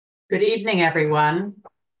Good evening, everyone.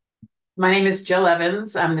 My name is Jill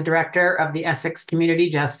Evans. I'm the director of the Essex Community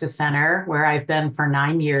Justice Center, where I've been for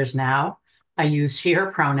 9 years now. I use she,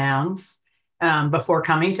 her pronouns. Before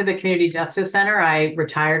coming to the Community Justice Center, I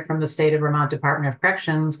retired from the state of Vermont Department of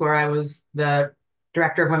Corrections, where I was the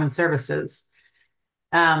director of Women's Services.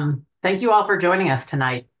 Thank you all for joining us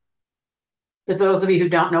tonight. For those of you who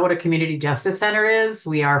don't know what a Community Justice Center is,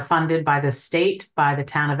 we are funded by the state, by the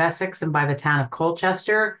town of Essex, and by the town of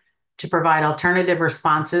Colchester to provide alternative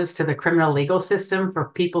responses to the criminal legal system for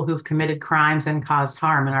people who've committed crimes and caused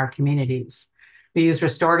harm in our communities. We use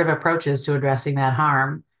restorative approaches to addressing that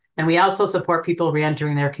harm. And we also support people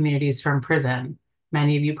reentering their communities from prison.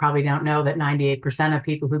 Many of you probably don't know that 98% of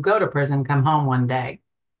people who go to prison come home one day.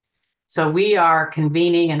 So we are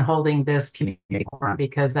convening and holding this community forum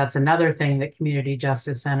because that's another thing that community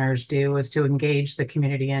justice centers do, is to engage the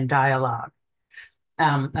community in dialogue.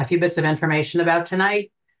 A few bits of information about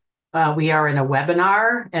tonight. We are in a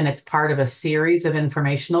webinar, and it's part of a series of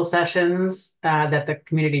informational sessions that the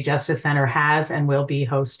Community Justice Center has and will be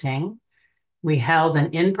hosting. We held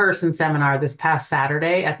an in-person seminar this past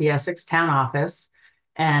Saturday at the Essex Town office.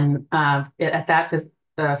 And at that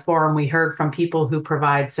forum, we heard from people who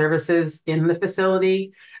provide services in the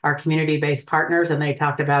facility, our community-based partners, and they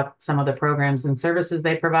talked about some of the programs and services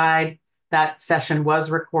they provide. That session was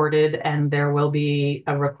recorded, and there will be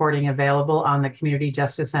a recording available on the Community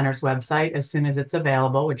Justice Center's website as soon as it's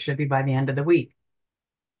available, which should be by the end of the week.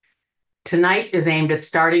 Tonight is aimed at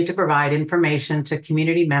starting to provide information to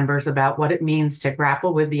community members about what it means to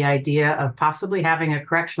grapple with the idea of possibly having a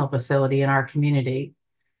correctional facility in our community.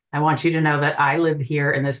 I want you to know that I live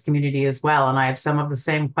here in this community as well, and I have some of the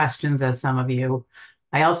same questions as some of you.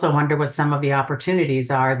 I also wonder what some of the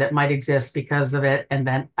opportunities are that might exist because of it and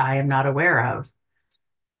that I am not aware of.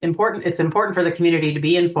 It's important for the community to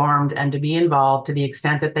be informed and to be involved to the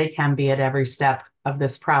extent that they can be at every step of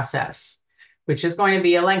this process, which is going to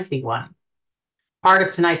be a lengthy one. Part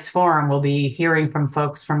of tonight's forum will be hearing from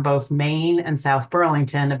folks from both Maine and South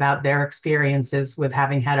Burlington about their experiences with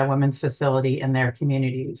having had a women's facility in their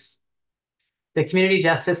communities. The Community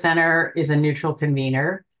Justice Center is a neutral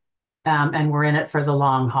convener, and we're in it for the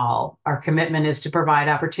long haul. Our commitment is to provide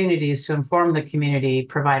opportunities to inform the community,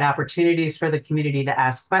 provide opportunities for the community to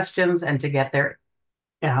ask questions and to get their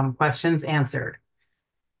questions answered.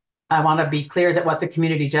 I want to be clear that what the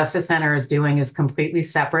Community Justice Center is doing is completely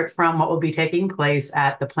separate from what will be taking place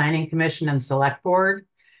at the Planning Commission and Select Board.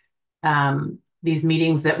 These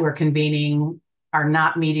meetings that we're convening are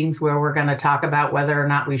not meetings where we're going to talk about whether or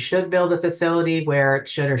not we should build a facility, where it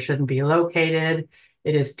should or shouldn't be located.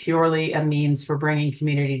 It is purely a means for bringing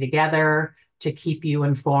community together to keep you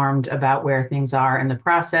informed about where things are in the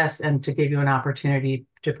process and to give you an opportunity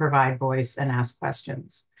to provide voice and ask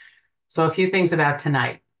questions. So a few things about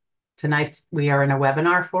tonight. Tonight, we are in a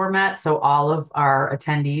webinar format, so all of our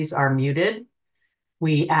attendees are muted.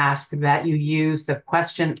 We ask that you use the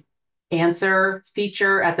question answer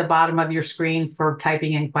feature at the bottom of your screen for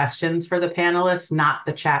typing in questions for the panelists, not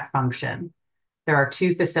the chat function. There are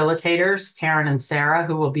two facilitators, Karen and Sarah,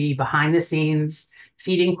 who will be behind the scenes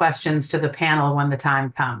feeding questions to the panel when the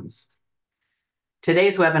time comes.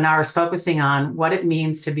 Today's webinar is focusing on what it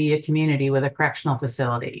means to be a community with a correctional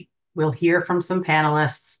facility. We'll hear from some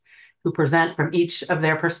panelists who present from each of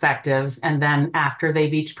their perspectives, and then after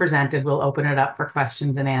they've each presented, we'll open it up for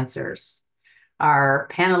questions and answers. Our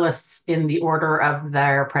panelists in the order of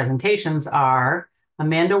their presentations are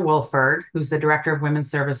Amanda Wolford, who's the Director of Women's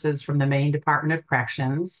Services from the Maine Department of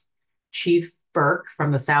Corrections, Chief Burke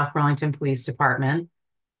from the South Burlington Police Department,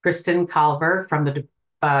 Kristen Culver from the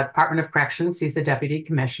Department of Corrections, he's the Deputy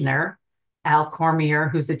Commissioner, Al Cormier,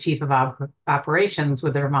 who's the Chief of Operations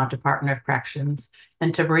with the Vermont Department of Corrections,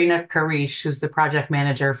 and Tabrina Karish, who's the Project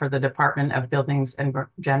Manager for the Department of Buildings and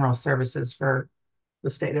General Services for the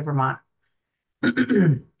state of Vermont.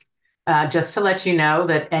 Just to let you know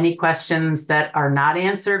that any questions that are not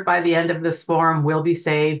answered by the end of this forum will be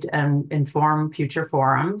saved and inform future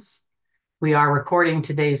forums. We are recording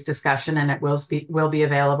today's discussion, and it will be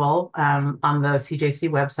available on the CJC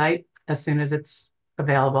website as soon as it's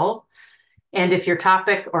available. And if your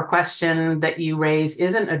topic or question that you raise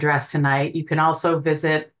isn't addressed tonight, you can also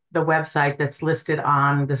visit the website that's listed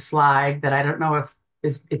on the slide that I don't know if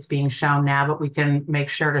it's being shown now, but we can make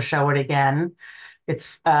sure to show it again.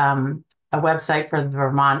 It's a website for the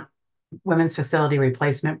Vermont Women's Facility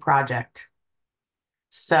Replacement Project.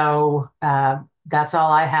 So that's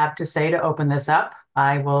all I have to say to open this up.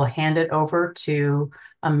 I will hand it over to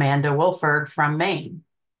Amanda Wolford from Maine.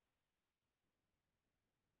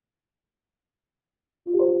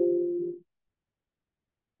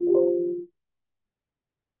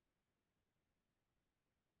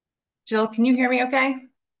 Jill, can you hear me okay?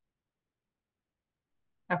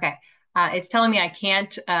 Okay. It's telling me I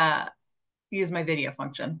can't use my video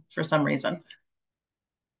function for some reason.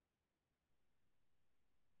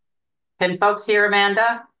 Can folks hear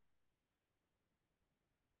Amanda?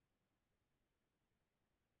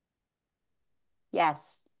 Yes.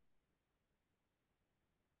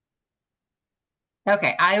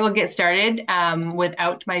 Okay, I will get started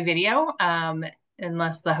without my video,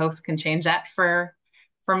 unless the host can change that for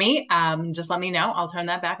me. Just let me know. I'll turn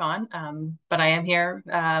that back on. But I am here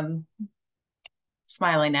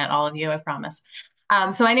smiling at all of you, I promise.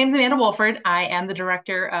 So my name is Amanda Wolford. I am the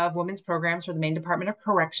Director of Women's Programs for the Maine Department of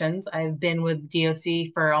Corrections. I've been with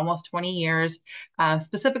DOC for almost 20 years,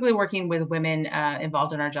 specifically working with women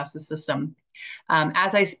involved in our justice system.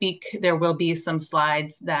 As I speak, there will be some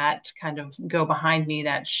slides that kind of go behind me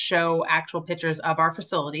that show actual pictures of our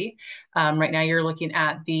facility. Right now, you're looking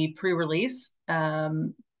at the pre-release.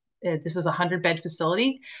 This is a 100-bed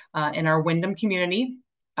facility in our Wyndham community.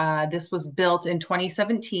 This was built in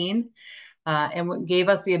 2017 and gave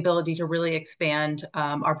us the ability to really expand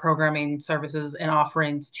our programming services and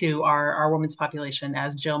offerings to our women's population.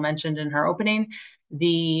 As Jill mentioned in her opening,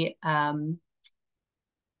 the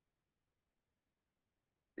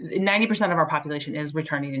 90% of our population is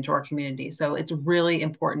returning into our community. So it's really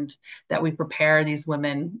important that we prepare these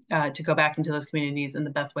women to go back into those communities in the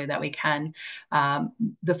best way that we can.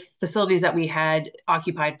 The facilities that we had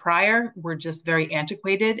occupied prior were just very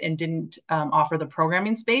antiquated and didn't offer the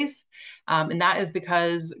programming space. And that is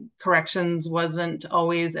because corrections wasn't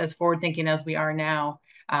always as forward-thinking as we are now.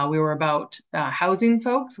 We were about housing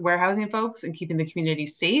folks, warehousing folks, and keeping the community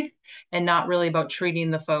safe, and not really about treating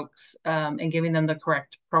the folks and giving them the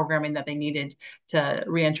correct programming that they needed to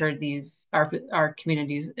reenter our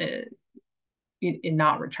communities and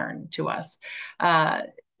not return to us.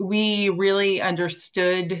 We really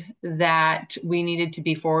understood that we needed to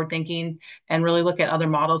be forward thinking and really look at other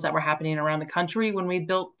models that were happening around the country when we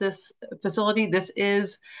built this facility. This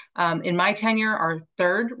is, in my tenure, our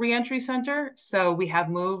third reentry center. So we have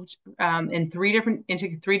moved into three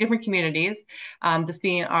different communities, this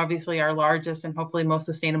being obviously our largest and hopefully most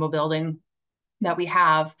sustainable building that we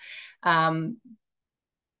have.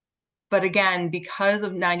 But again, because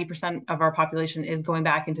of 90% of our population is going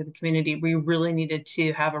back into the community, we really needed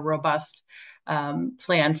to have a robust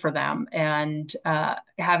plan for them. And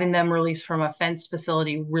having them released from a fenced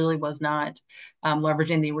facility really was not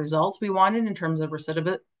leveraging the results we wanted in terms of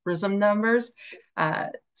recidivism numbers.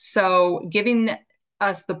 So giving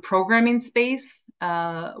us the programming space,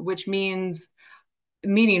 which means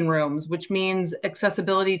meeting rooms, which means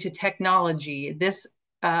accessibility to technology. This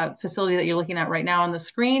facility that you're looking at right now on the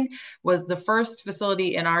screen was the first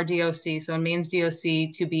facility in our DOC, so in Maine's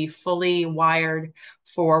DOC, to be fully wired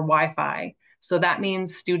for Wi-Fi. So that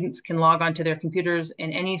means students can log onto their computers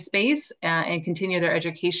in any space and continue their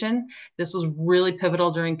education. This was really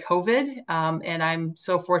pivotal during COVID, and I'm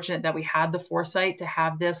so fortunate that we had the foresight to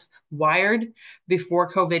have this wired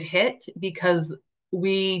before COVID hit, because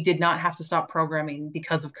we did not have to stop programming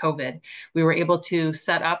because of COVID. We were able to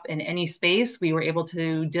set up in any space. We were able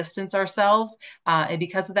to distance ourselves. And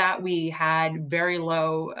because of that, we had very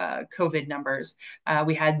low COVID numbers.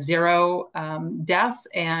 We had 0 deaths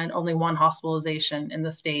and only 1 hospitalization in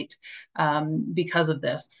the state because of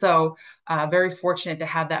this. So very fortunate to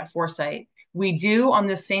have that foresight. We do on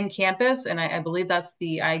this same campus, and I believe that's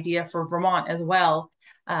the idea for Vermont as well,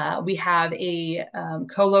 we have a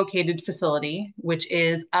co-located facility, which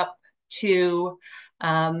is up to,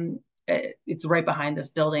 it's right behind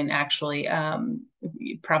this building, actually,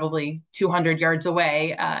 probably 200 yards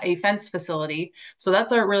away, a fenced facility. So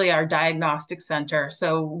that's really our diagnostic center.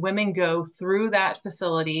 So women go through that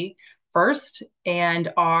facility first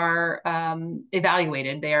and are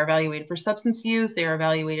evaluated. They are evaluated for substance use. They are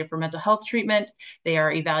evaluated for mental health treatment. They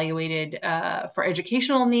are evaluated for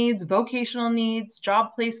educational needs, vocational needs, job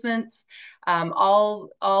placements,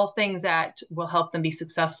 all things that will help them be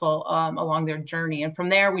successful along their journey. And from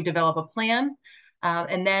there, we develop a plan.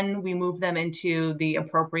 And then we move them into the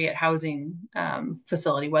appropriate housing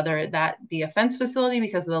facility, whether that be a fence facility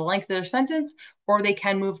because of the length of their sentence, or they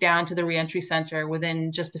can move down to the reentry center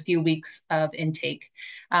within just a few weeks of intake.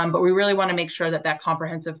 But we really want to make sure that that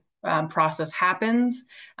comprehensive process happens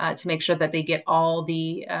to make sure that they get all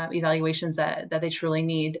the evaluations that they truly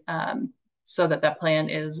need, so that that plan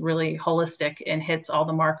is really holistic and hits all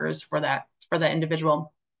the markers for that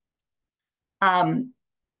individual.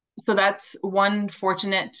 So that's one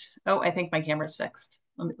fortunate. Oh, I think my camera's fixed.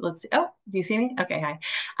 Let's see. Oh, do you see me? Okay,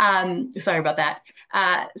 hi. Sorry about that.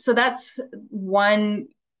 So that's one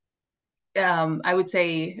I would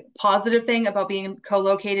say positive thing about being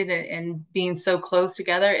co-located and being so close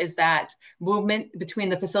together is that movement between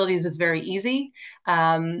the facilities is very easy.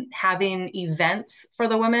 Having events for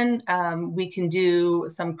the women, we can do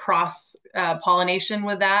some cross pollination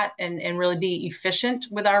with that and really be efficient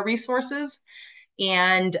with our resources.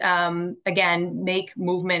 And again, make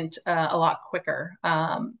movement a lot quicker.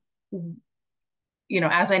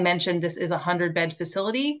 As I mentioned, this is a 100-bed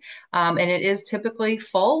facility, and it is typically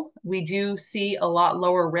full. We do see a lot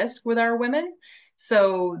lower risk with our women,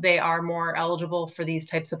 so they are more eligible for these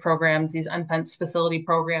types of programs, these unfenced facility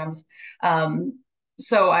programs.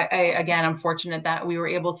 So again, I'm fortunate that we were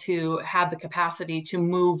able to have the capacity to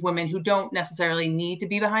move women who don't necessarily need to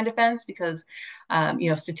be behind a fence, because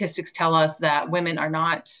statistics tell us that women are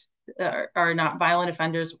not violent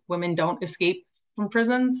offenders. Women don't escape from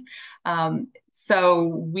prisons.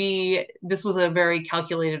 So this was a very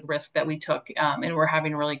calculated risk that we took, and we're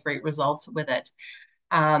having really great results with it.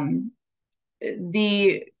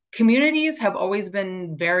 The communities have always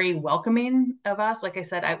been very welcoming of us. Like I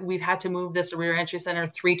said, we've had to move this reentry center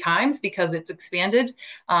 3 times because it's expanded,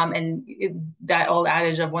 and that old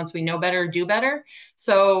adage of once we know better, do better.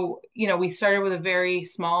 So, we started with a very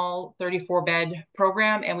small 34-bed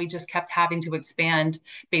program, and we just kept having to expand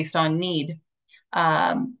based on need.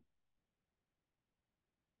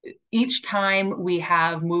 Each time we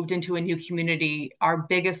have moved into a new community, our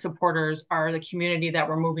biggest supporters are the community that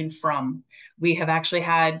we're moving from. We have actually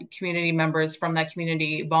had community members from that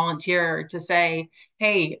community volunteer to say,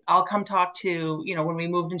 hey, I'll come talk to, when we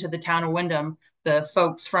moved into the town of Windham, the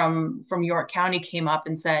folks from York County came up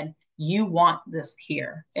and said, you want this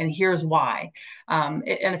here, and here's why. And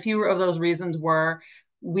a few of those reasons were,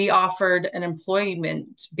 we offered an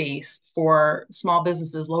employment base for small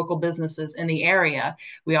businesses, local businesses in the area.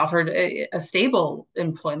 We offered a stable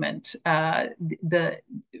employment. Our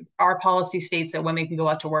policy states that women can go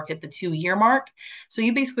out to work at the 2-year mark. So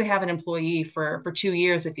you basically have an employee for 2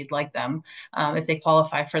 years if you'd like them, if they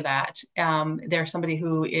qualify for that. They're somebody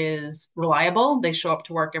who is reliable. They show up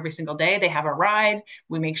to work every single day. They have a ride.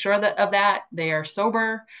 We make sure of that. They are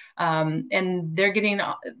sober, and they're getting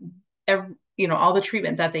all the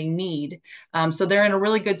treatment that they need. So they're in a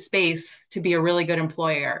really good space to be a really good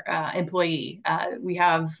employee. We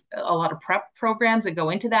have a lot of prep programs that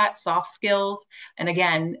go into that, soft skills. And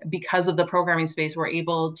again, because of the programming space, we're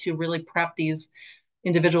able to really prep these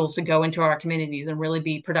individuals to go into our communities and really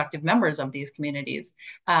be productive members of these communities.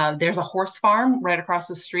 There's a horse farm right across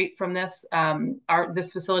the street from this.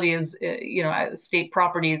 This facility is, state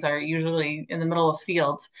properties are usually in the middle of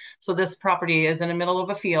fields. So this property is in the middle of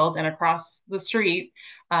a field, and across the street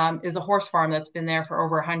is a horse farm that's been there for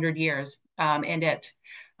over 100 years. And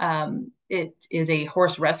it is a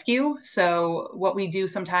horse rescue. So what we do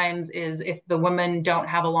sometimes is, if the women don't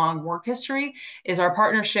have a long work history, is our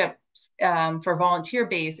partnership for volunteer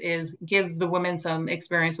base is give the women some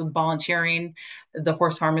experience with volunteering. The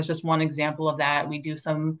horse farm is just one example of that. We do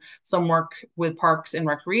some work with parks and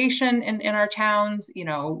recreation in our towns,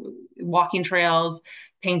 walking trails,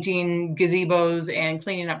 painting gazebos and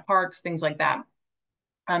cleaning up parks, things like that.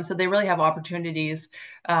 So they really have opportunities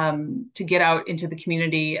to get out into the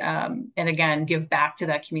community, and again, give back to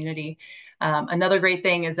that community. Another great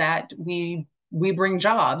thing is that we bring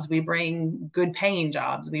jobs, we bring good paying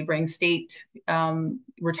jobs, we bring state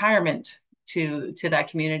retirement to that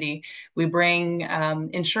community. We bring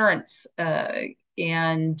insurance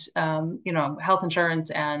and health insurance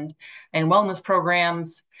and wellness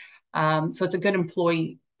programs. So it's a good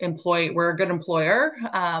we're a good employer.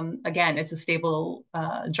 Again, it's a stable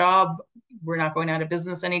job. We're not going out of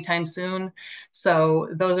business anytime soon. So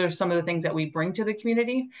those are some of the things that we bring to the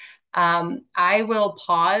community. I will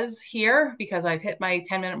pause here because I've hit my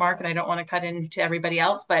 10-minute mark and I don't want to cut into everybody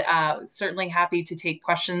else, but certainly happy to take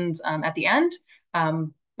questions at the end.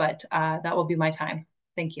 But that will be my time.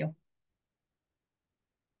 Thank you.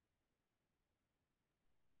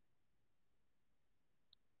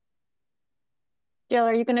 Jill,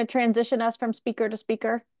 are you going to transition us from speaker to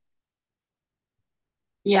speaker?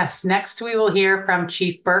 Yes, next we will hear from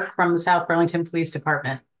Chief Burke from the South Burlington Police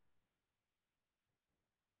Department.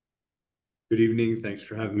 Good evening. Thanks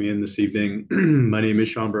for having me in this evening. My name is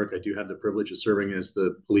Sean Burke. I do have the privilege of serving as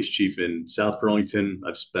the police chief in South Burlington.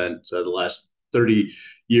 I've spent the last 30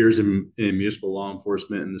 years in municipal law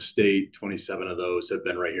enforcement in the state. 27 of those have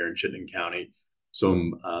been right here in Chittenden County. So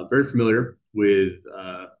I'm very familiar with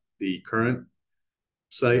the current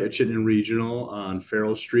site at Chittenden Regional on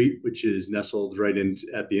Farrell Street, which is nestled right in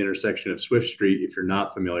at the intersection of Swift Street, if you're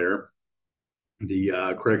not familiar.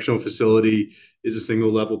 The correctional facility is a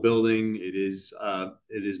single level building. It is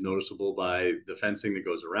noticeable by the fencing that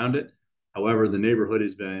goes around it. However, the neighborhood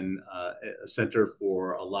has been a center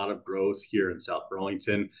for a lot of growth here in South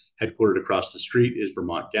Burlington. Headquartered across the street is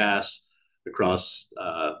Vermont Gas. Across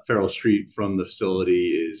Farrell Street from the facility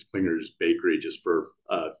is Klinger's Bakery, just for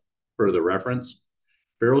further reference.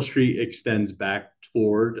 Farrell Street extends back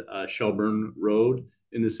toward Shelburne Road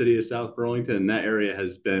in the city of South Burlington, and that area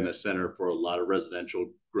has been a center for a lot of residential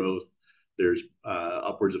growth. There's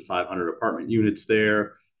upwards of 500 apartment units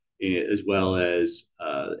there, as well as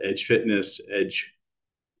Edge Fitness and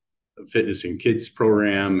Kids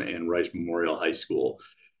program, and Rice Memorial High School.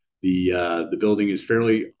 The building is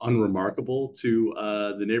fairly unremarkable to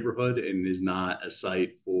the neighborhood and is not a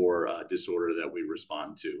site for disorder that we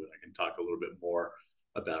respond to. And I can talk a little bit more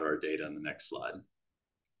about our data on the next slide.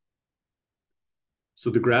 So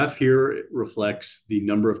the graph here reflects the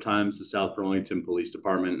number of times the South Burlington Police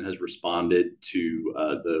Department has responded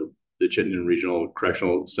to the Chittenden Regional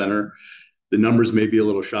Correctional Center. The numbers may be a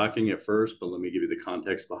little shocking at first, but let me give you the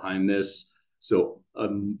context behind this. So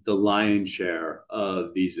the lion's share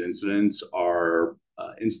of these incidents are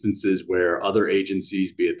instances where other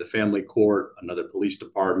agencies, be it the family court, another police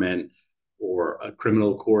department, or a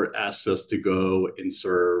criminal court, asks us to go and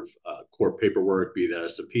serve court paperwork, be that a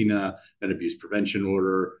subpoena, an abuse prevention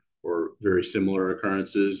order, or very similar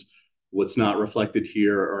occurrences. What's not reflected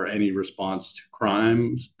here are any response to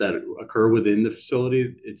crimes that occur within the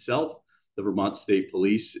facility itself. The Vermont State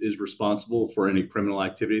Police is responsible for any criminal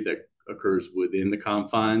activity that occurs within the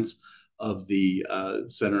confines of the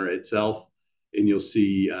center itself. And you'll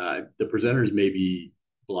see the presenters may be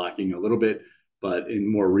blocking a little bit, but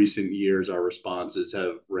in more recent years, our responses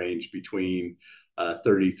have ranged between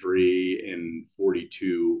 33 and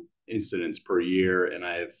 42 incidents per year. And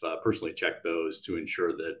I have personally checked those to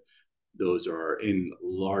ensure that those are in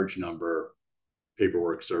large number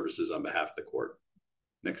paperwork services on behalf of the court.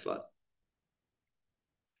 Next slide.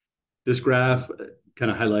 This graph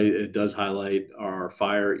does highlight our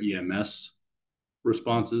fire EMS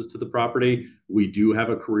responses to the property. We do have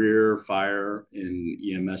a career fire and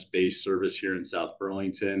EMS-based service here in South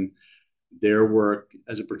Burlington. Their work,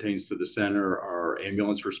 as it pertains to the center, are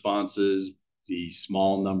ambulance responses. The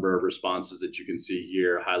small number of responses that you can see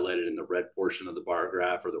here highlighted in the red portion of the bar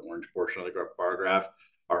graph, or the orange portion of the bar graph,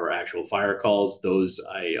 are actual fire calls. Those,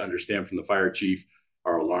 I understand from the fire chief,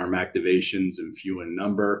 are alarm activations and few in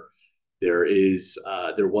number. There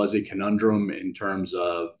was a conundrum in terms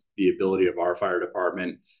of the ability of our fire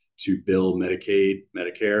department to bill Medicaid,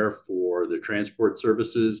 Medicare for the transport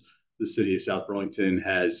services. The city of South Burlington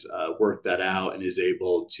has worked that out and is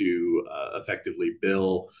able to effectively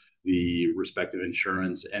bill the respective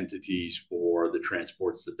insurance entities for the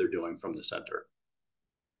transports that they're doing from the center.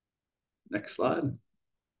 Next slide.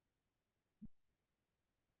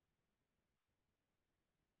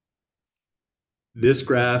 This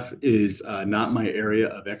graph is not my area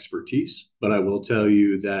of expertise, but I will tell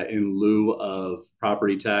you that in lieu of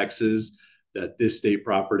property taxes, that this state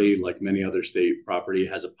property, like many other state property,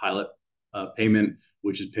 has a pilot payment,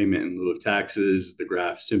 which is payment in lieu of taxes. The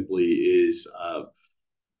graph simply is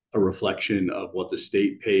a reflection of what the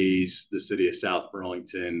state pays the city of South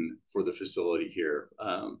Burlington for the facility here,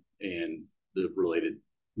 and the related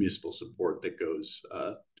municipal support that goes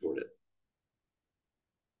toward it.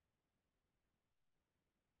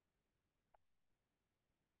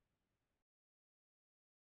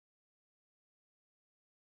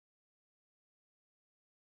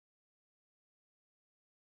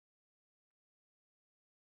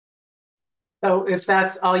 So if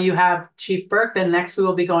that's all you have, Chief Burke, then next we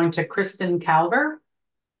will be going to Kristen Calver.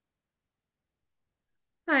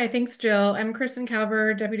 Hi, thanks, Jill. I'm Kristen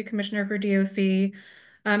Calver, Deputy Commissioner for DOC.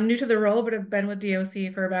 I'm new to the role, but have been with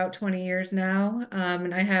DOC for about 20 years now.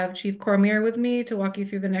 And I have Chief Cormier with me to walk you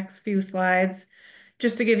through the next few slides,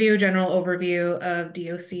 just to give you a general overview of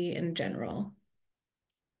DOC in general.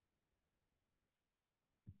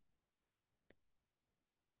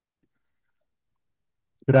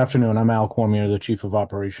 Good afternoon. I'm Al Cormier, the Chief of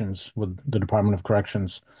Operations with the Department of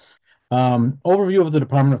Corrections. Overview of the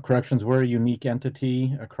Department of Corrections. We're a unique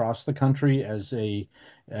entity across the country as a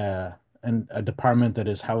department that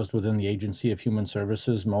is housed within the Agency of Human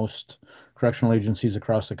Services. Most correctional agencies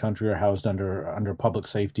across the country are housed under public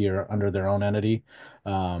safety or under their own entity.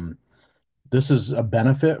 This is a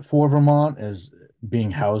benefit for Vermont, as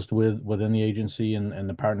being housed within the agency, and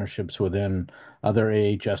the partnerships within other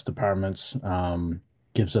AHS departments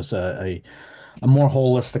gives us a more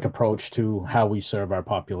holistic approach to how we serve our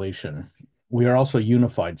population. We are also a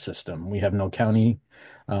unified system. We have no county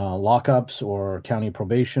lockups or county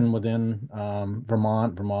probation within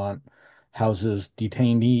Vermont. Vermont houses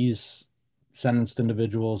detainees sentenced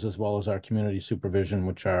individuals, as well as our community supervision,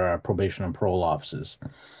 which are our probation and parole offices.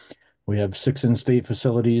 We have 6 in-state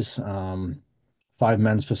facilities, 5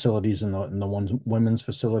 men's facilities, and the one women's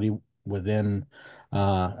facility within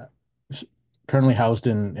currently housed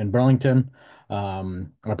in Burlington.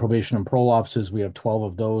 Our probation and parole offices, we have 12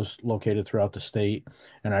 of those located throughout the state,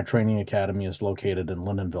 and our training academy is located in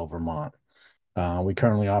Lyndonville, Vermont. We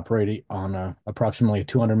currently operate on approximately a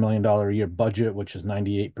 $200 million a year budget, which is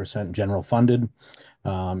 98% general funded,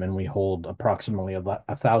 and we hold approximately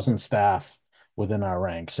 1,000 staff within our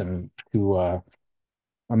ranks. And to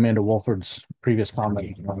Amanda Wolford's previous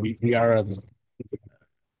comment, we are an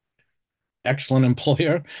excellent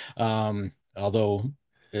employer, although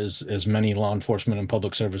as many law enforcement and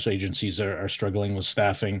public service agencies are struggling with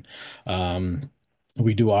staffing.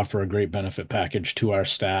 We do offer a great benefit package to our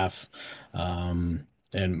staff, and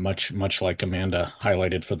much like Amanda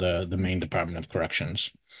highlighted for the Maine Department of Corrections.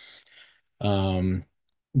 The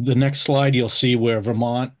next slide, you'll see where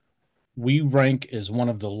Vermont, we rank as one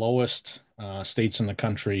of the lowest states in the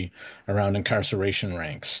country around incarceration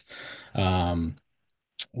ranks.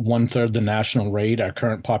 1/3 the national rate. Our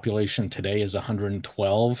current population today is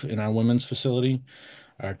 112 in our women's facility.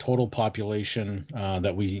 Our total population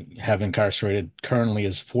that we have incarcerated currently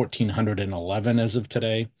is 1,411 as of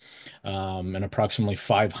today, and approximately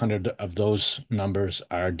 500 of those numbers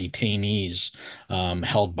are detainees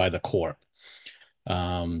held by the court.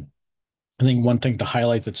 I think one thing to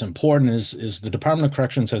highlight that's important is the Department of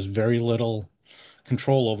Corrections has very little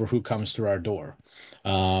control over who comes through our door.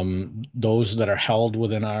 Those that are held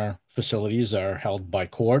within our facilities are held by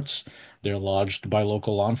courts. They're lodged by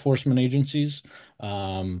local law enforcement agencies,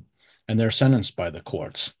 and they're sentenced by the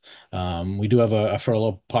courts. We do have a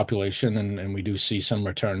furlough population, and we do see some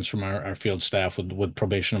returns from our field staff with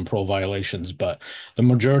probation and parole violations, but the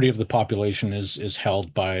majority of the population is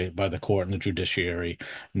held by the court and the judiciary,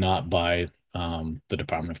 not by the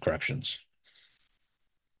Department of Corrections.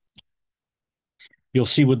 You'll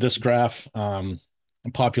see with this graph,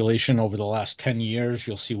 population over the last 10 years,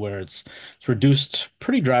 you'll see where it's reduced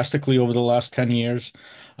pretty drastically over the last 10 years.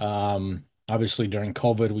 Obviously, during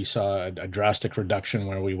COVID, we saw a drastic reduction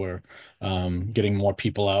where we were getting more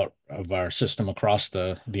people out of our system across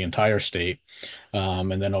the entire state.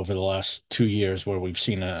 And then over the last 2 years, where we've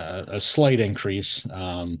seen a slight increase,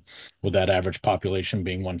 with that average population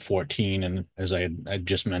being 114. And as I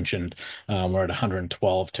just mentioned, we're at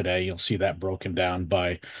 112 today. You'll see that broken down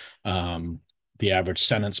by the average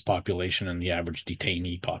sentence population and the average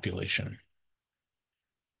detainee population.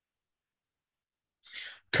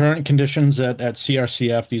 Current conditions at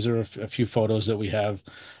CRCF, these are a few photos that we have.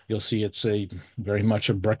 You'll see it's very much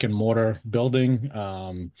a brick and mortar building.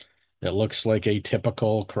 It looks like a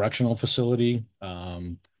typical correctional facility.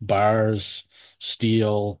 Bars,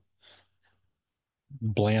 steel,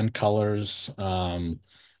 bland colors.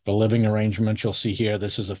 The living arrangement you'll see here,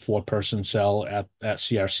 this is a 4-person cell at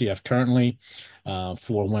CRCF currently. 4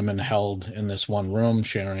 women held in this one room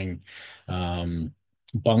sharing the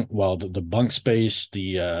bunk space,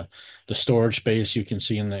 the storage space you can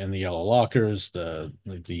see in the yellow lockers. The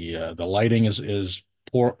lighting is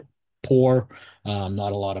poor,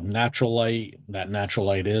 not a lot of natural light. That natural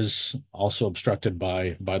light is also obstructed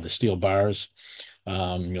by the steel bars.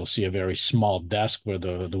 You'll see a very small desk where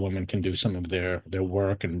the women can do some of their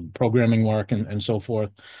work and programming work and so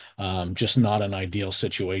forth. Just not an ideal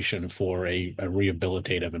situation for a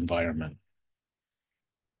rehabilitative environment.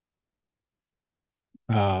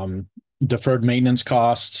 Deferred maintenance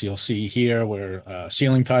costs, you'll see here where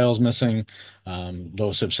ceiling tiles missing.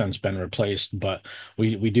 Those have since been replaced, but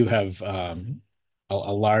we do have a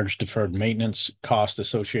large deferred maintenance cost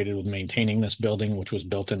associated with maintaining this building, which was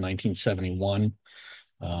built in 1971.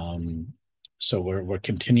 So we're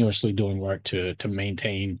continuously doing work to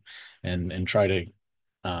maintain and try to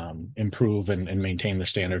improve and maintain the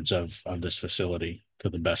standards of this facility to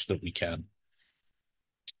the best that we can.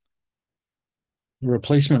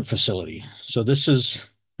 Replacement facility. So this is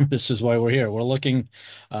why we're here. We're looking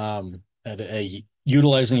at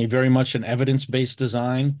utilizing a very much an evidence-based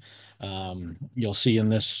design. You'll see in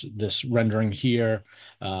this rendering here,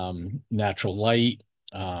 natural light,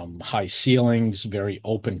 high ceilings, very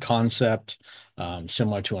open concept,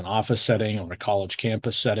 similar to an office setting or a college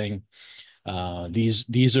campus setting.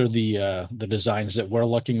 These are the designs that we're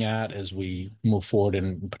looking at as we move forward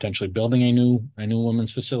in potentially building a new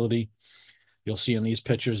women's facility. You'll see in these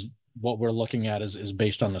pictures what we're looking at is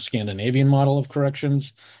based on the Scandinavian model of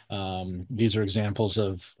corrections. These are examples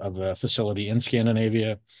of a facility in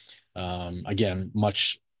Scandinavia. Again,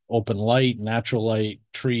 much open light, natural light,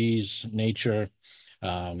 trees, nature,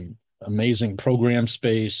 amazing program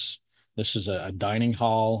space, This is a dining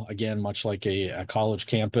hall, again, much like a college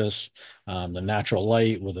campus. The natural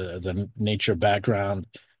light with the nature background,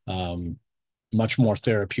 much more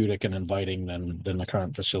therapeutic and inviting than the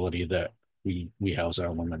current facility that we house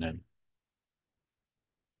our women in.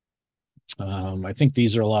 I think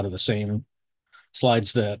these are a lot of the same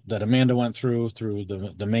slides that Amanda went through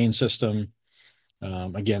the main system.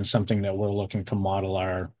 Again, something that we're looking to model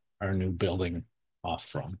our new building off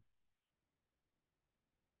from.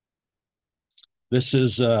 This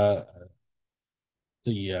is the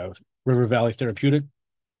River Valley Therapeutic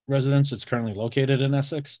residence. It's currently located in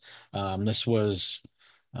Essex. This was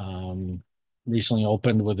recently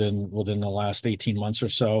opened within the last 18 months or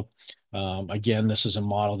so. Again, this is a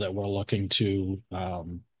model that we're looking to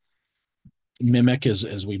mimic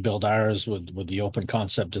as we build ours with the open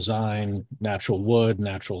concept design, natural wood,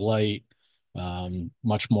 natural light,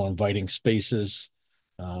 much more inviting spaces.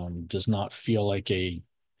 Does not feel like a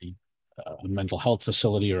mental health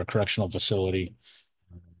facility or a correctional facility.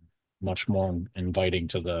 Much more inviting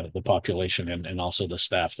to the population and also the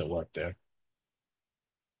staff that work there.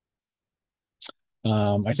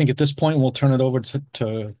 I think at this point we'll turn it over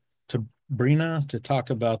to Brina to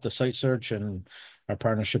talk about the site search and our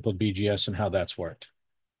partnership with BGS and how that's worked.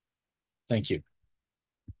 Thank you.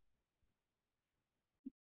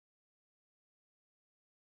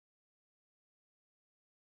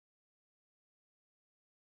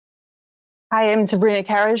 Hi, I'm Sabrina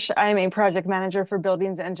Karish. I'm a project manager for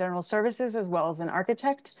buildings and general services, as well as an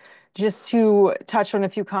architect. Just to touch on a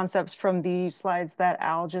few concepts from the slides that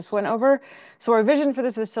Al just went over. So our vision for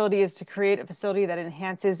this facility is to create a facility that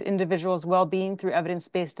enhances individuals' well-being through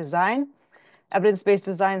evidence-based design. Evidence-based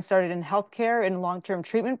design started in healthcare and long-term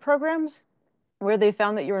treatment programs, where they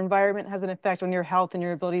found that your environment has an effect on your health and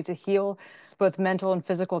your ability to heal both mental and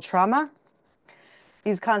physical trauma.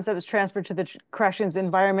 These concepts transfer to the corrections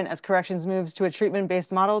environment as corrections moves to a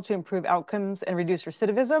treatment-based model to improve outcomes and reduce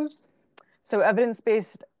recidivism. So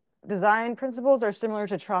evidence-based design principles are similar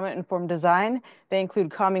to trauma-informed design. They include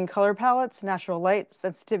calming color palettes, natural light,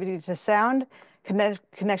 sensitivity to sound,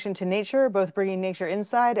 connection to nature, both bringing nature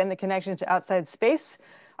inside and the connection to outside space,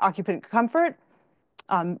 occupant comfort,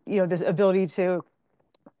 this ability to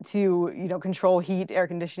control heat, air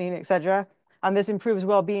conditioning, et cetera. This improves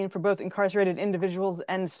well-being for both incarcerated individuals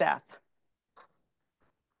and staff.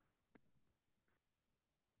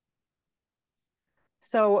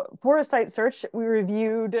 So for a site search, we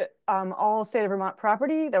reviewed all state of Vermont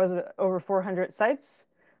property. That was over 400 sites.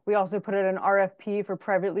 We also put out an RFP for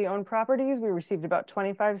privately owned properties. We received about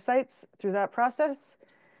 25 sites through that process.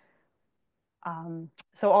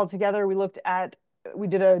 So altogether, we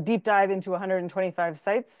did a deep dive into 125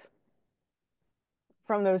 sites.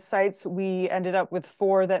 From those sites, we ended up with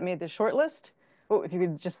 4 that made the shortlist. Oh, if you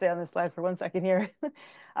could just stay on this slide for 1 second here.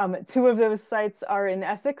 2 of those sites are in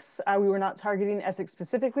Essex. We were not targeting Essex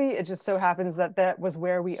specifically. It just so happens that that was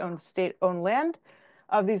where we owned state-owned land.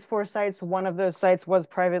 Of these 4 sites, 1 of those sites was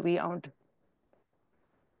privately owned.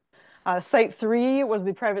 Site 3 was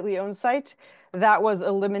the privately owned site. That was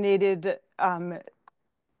eliminated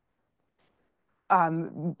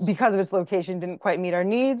because of its location, didn't quite meet our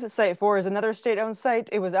needs. Site 4 is another state-owned site.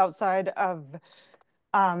 It was outside of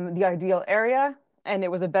the ideal area, and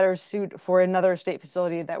it was a better suit for another state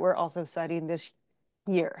facility that we're also citing this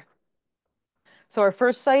year. So our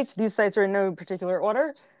first site, these sites are in no particular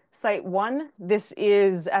order. Site 1, this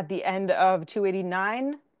is at the end of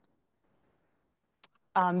 289.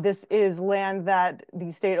 This is land that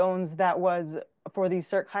the state owns that was for the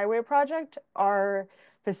CERC Highway project. Our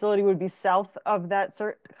facility would be south of that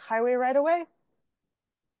CERC Highway right away.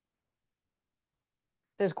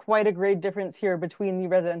 There's quite a grade difference here between the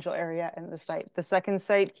residential area and the site. The second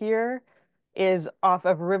site here is off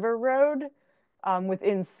of River Road,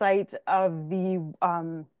 within sight of the,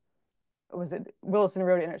 Wilson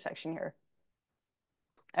Road intersection here.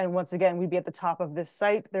 And once again, we'd be at the top of this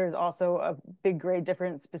site. There's also a big grade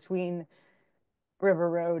difference between River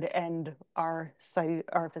Road and our site,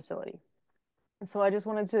 our facility. And so I just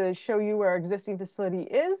wanted to show you where our existing facility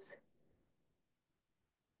is.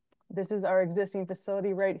 This is our existing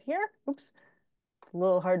facility right here. Oops, it's a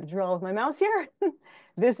little hard to draw with my mouse here.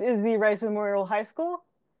 This is the Rice Memorial High School.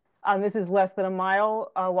 This is less than a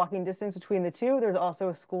mile walking distance between the two. There's also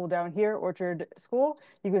a school down here, Orchard School.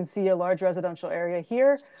 You can see a large residential area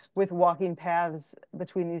here with walking paths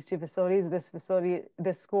between these two facilities.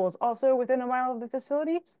 This school is also within a mile of the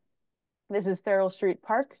facility. This is Farrell Street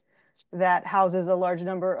Park that houses a large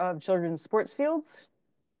number of children's sports fields.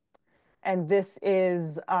 And this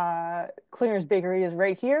is Klinger's Bakery is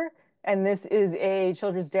right here. And this is a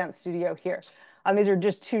children's dance studio here. These are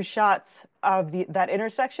just 2 shots of that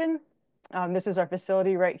intersection. This is our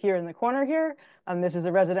facility right here in the corner here. This is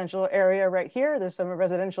a residential area right here. There's some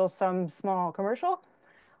residential, some small commercial.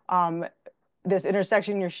 This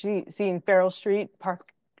intersection, you're seeing Farrell Street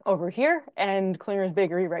Park over here and Klinger's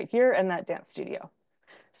Bakery right here and that dance studio.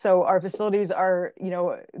 So our facilities are,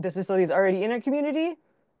 this facility is already in a community.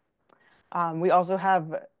 We also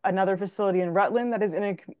have another facility in Rutland that is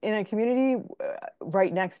in a community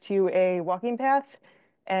right next to a walking path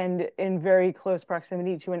and in very close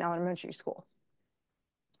proximity to an elementary school.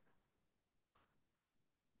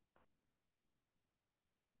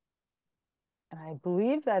 And I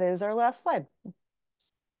believe that is our last slide.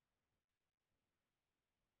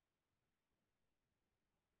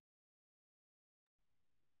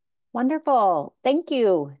 Wonderful. Thank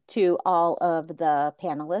you to all of the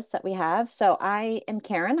panelists that we have. So I am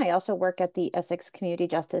Karen. I also work at the Essex Community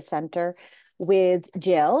Justice Center with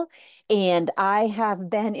Jill, and I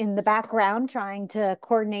have been in the background trying to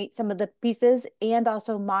coordinate some of the pieces and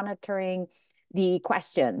also monitoring the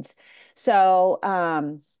questions. So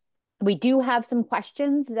we do have some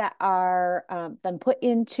questions that are been put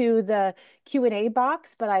into the Q&A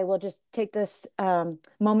box, but I will just take this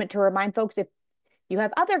moment to remind folks, if you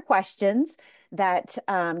have other questions that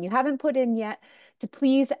you haven't put in yet, to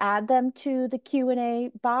please add them to the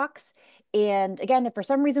Q&A box. And again, if for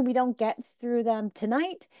some reason we don't get through them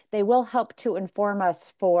tonight, they will help to inform us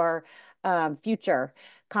for future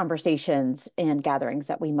conversations and gatherings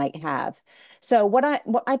that we might have. So what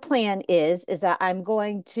my plan is that I'm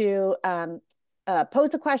going to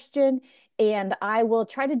pose a question, and I will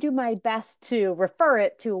try to do my best to refer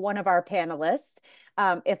it to one of our panelists.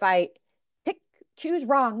 If I choose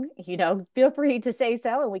wrong, feel free to say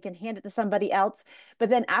so, and we can hand it to somebody else.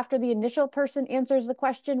 But then after the initial person answers the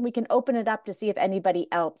question, we can open it up to see if anybody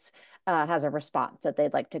else has a response that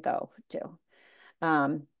they'd like to go to.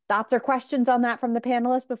 Thoughts or questions on that from the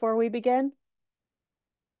panelists before we begin?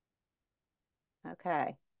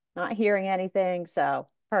 Okay, not hearing anything, so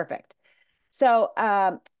perfect.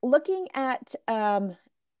 So looking at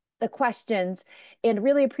the questions, and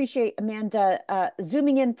really appreciate Amanda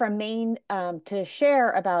zooming in from Maine to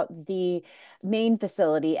share about the Maine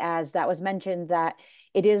facility, as that was mentioned that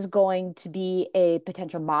it is going to be a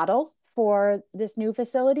potential model for this new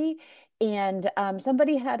facility. And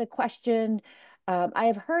somebody had a question. I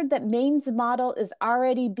have heard that Maine's model is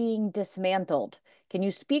already being dismantled. Can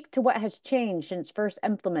you speak to what has changed since first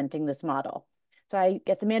implementing this model? So I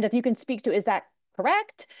guess, Amanda, if you can speak to, is that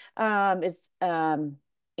correct? Have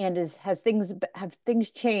things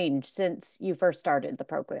changed since you first started the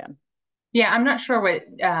program? Yeah, I'm not sure what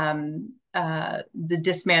the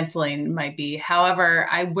dismantling might be. However,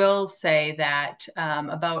 I will say that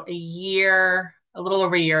about a little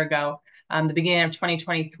over a year ago, the beginning of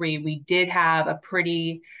 2023, we did have a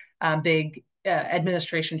pretty big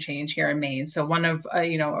administration change here in Maine. So one of,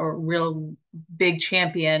 a real big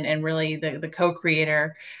champion and really the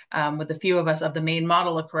co-creator with a few of us of the Maine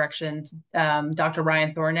model of corrections, Dr.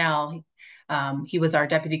 Ryan Thornell, he was our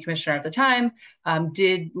deputy commissioner at the time,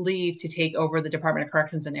 did leave to take over the Department of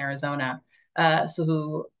Corrections in Arizona.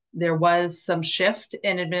 So there was some shift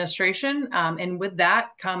in administration, and with that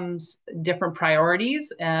comes different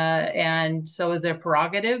priorities, and so is their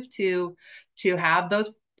prerogative to have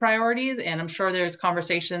those priorities. And I'm sure there's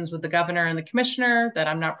conversations with the governor and the commissioner that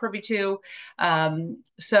I'm not privy to.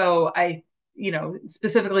 So I,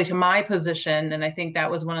 specifically to my position, and I think that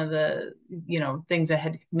was one of the, things that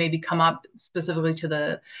had maybe come up specifically to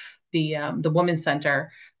the Women's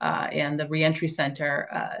Center and the Reentry Center.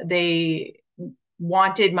 They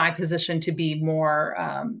wanted my position to be more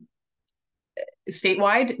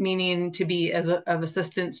statewide, meaning to be of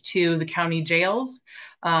assistance to the county jails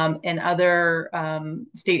and other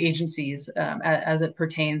state agencies as it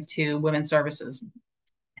pertains to women's services.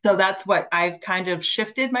 So that's what I've kind of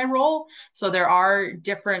shifted my role. So there are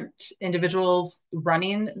different individuals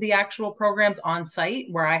running the actual programs on site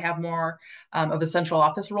where I have more of a central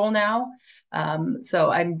office role now.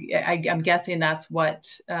 So I'm guessing that's what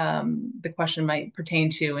the question might pertain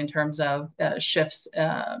to in terms of shifts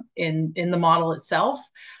in the model itself.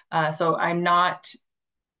 So I'm not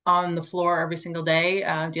on the floor every single day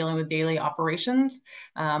dealing with daily operations.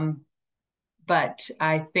 But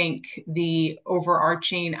I think the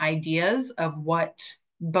overarching ideas of what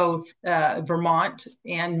both Vermont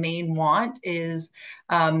and Maine want is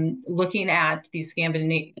looking at these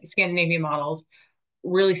Scandinavian models,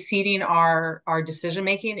 really seeding our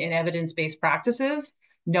decision-making in evidence-based practices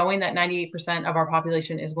knowing that 98% of our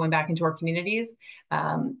population is going back into our communities.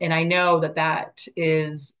 And I know that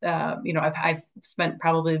is, I've spent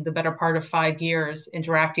probably the better part of 5 years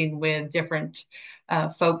interacting with different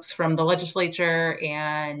folks from the legislature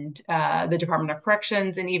and the Department of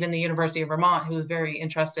Corrections and even the University of Vermont, who is very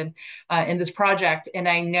interested in this project. And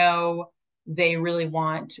I know they really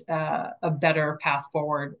want a better path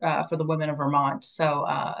forward for the women of Vermont. So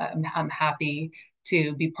I'm happy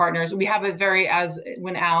to be partners. We have as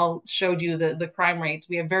when Al showed you the crime rates,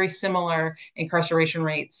 we have very similar incarceration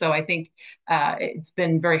rates. So I think it's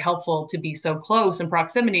been very helpful to be so close in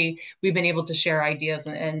proximity. We've been able to share ideas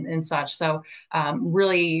and such. So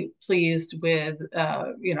really pleased with,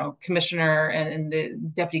 Commissioner and the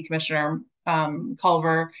Deputy Commissioner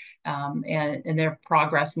Culver and their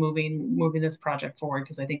progress moving this project forward,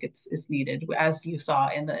 because I think it's needed. As you saw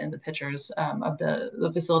in the pictures of the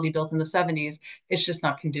facility built in the 70s, it's just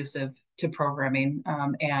not conducive to programming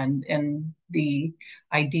and the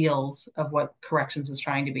ideals of what corrections is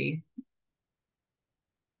trying to be.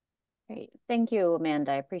 Great. Thank you,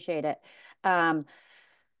 Amanda. I appreciate it. I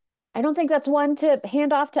don't think that's one to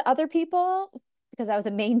hand off to other people because that was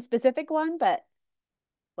a Maine specific one, but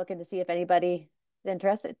looking to see if anybody is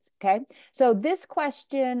interested. Okay. So this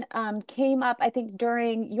question came up, I think,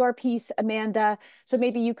 during your piece, Amanda. So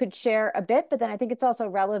maybe you could share a bit, but then I think it's also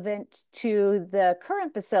relevant to the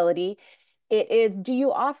current facility. It is, do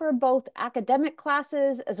you offer both academic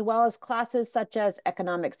classes as well as classes such as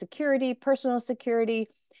economic security, personal security,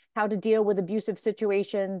 how to deal with abusive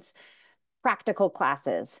situations, practical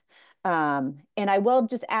classes? And I will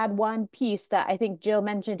just add one piece that I think Jill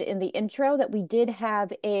mentioned in the intro, that we did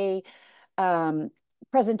have a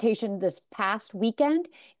presentation this past weekend,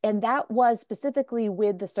 and that was specifically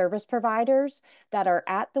with the service providers that are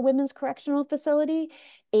at the Women's Correctional Facility,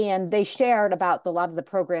 and they shared about a lot of the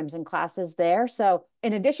programs and classes there. So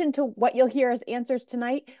in addition to what you'll hear as answers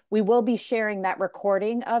tonight, we will be sharing that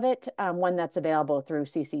recording of it, one that's available through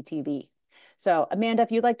CCTV. So Amanda,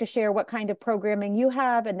 if you'd like to share what kind of programming you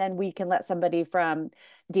have, and then we can let somebody from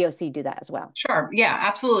DOC do that as well. Sure. Yeah,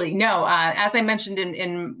 absolutely. No, as I mentioned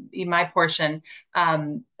in my portion,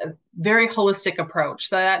 a very holistic approach.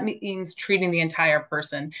 So that means treating the entire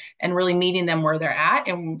person and really meeting them where they're at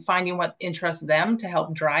and finding what interests them to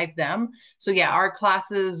help drive them. So yeah, our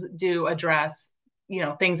classes do address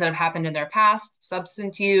things that have happened in their past: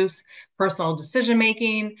 substance use, personal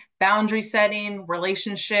decision-making, boundary setting,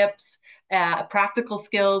 relationships, practical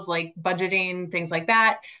skills like budgeting, things like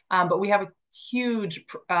that. But we have a huge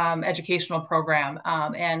educational program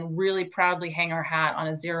and really proudly hang our hat on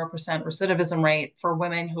a 0% recidivism rate for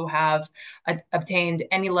women who have obtained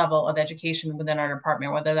any level of education within our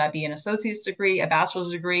department, whether that be an associate's degree, a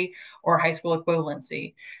bachelor's degree, or high school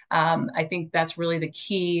equivalency. I think that's really the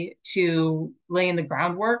key to laying the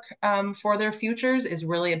groundwork for their futures, is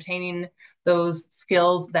really obtaining those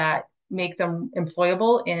skills that make them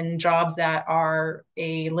employable in jobs that are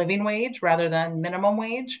a living wage rather than minimum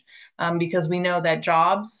wage, because we know that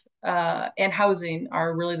jobs and housing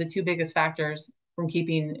are really the two biggest factors from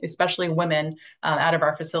keeping especially women out of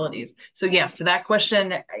our facilities. So yes, to that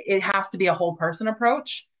question, it has to be a whole person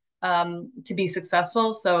approach to be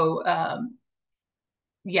successful. So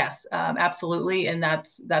yes, absolutely. And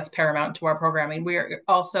that's paramount to our programming. We're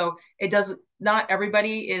also, not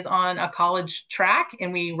everybody is on a college track,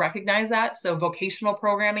 and we recognize that. So vocational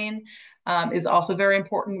programming is also very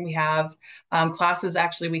important. We have classes,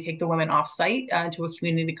 actually, we take the women off site to a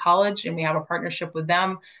community college, and we have a partnership with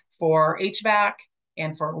them for HVAC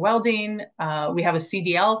and for welding. We have a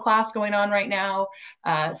CDL class going on right now.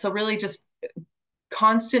 So really just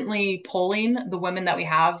constantly polling the women that we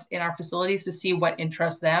have in our facilities to see what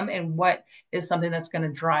interests them and what is something that's going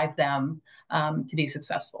to drive them to be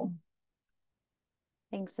successful.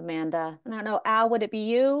 Thanks, Amanda. I don't know, Al, would it be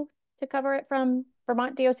you to cover it from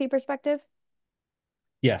Vermont DOC perspective?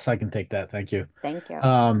 Yes, I can take that. Thank you. Thank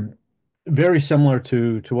you. Very similar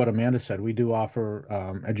to what Amanda said. We do offer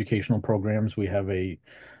educational programs. We have a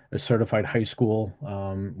certified high school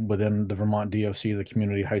within the Vermont DOC. The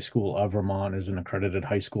Community High School of Vermont is an accredited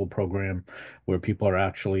high school program where people are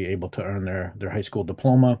actually able to earn their high school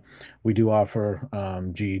diploma. We do offer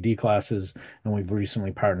GED classes, and we've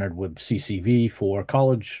recently partnered with CCV for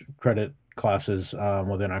college credit classes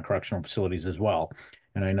within our correctional facilities as well.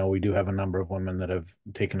 And I know we do have a number of women that have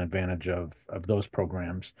taken advantage of those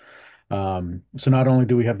programs. So not only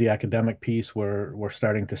do we have the academic piece, we're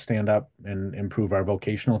starting to stand up and improve our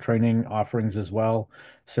vocational training offerings as well,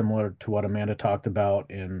 similar to what Amanda talked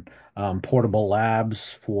about in portable labs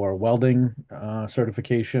for welding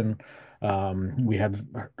certification, We have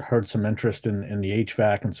heard some interest in the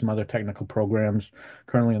HVAC and some other technical programs.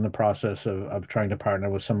 Currently in the process of trying to partner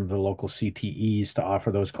with some of the local CTEs to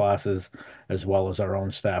offer those classes, as well as our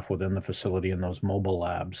own staff within the facility in those mobile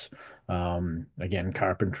labs. Again,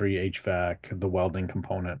 carpentry, HVAC, the welding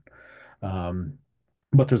component.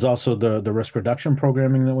 But there's also the risk reduction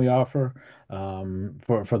programming that we offer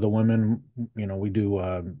for the women. You know, we do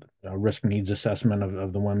a risk needs assessment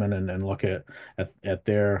of the women and look at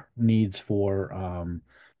their needs for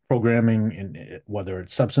programming, in whether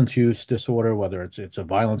it's substance use disorder, whether it's a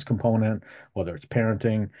violence component, whether it's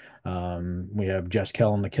parenting. We have Jess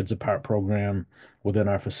Kell and the Kids Apart program within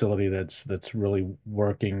our facility that's really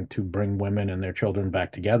working to bring women and their children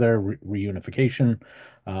back together, reunification,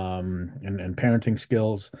 and parenting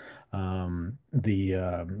skills.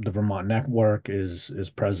 The Vermont Network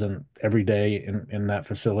is present every day in that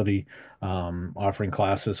facility, offering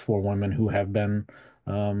classes for women who have been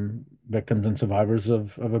victims and survivors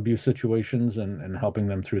of abuse situations and helping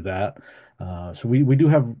them through that. So we do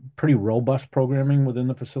have pretty robust programming within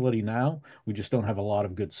the facility now. We just don't have a lot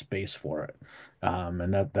of good space for it.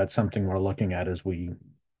 And that's something we're looking at as we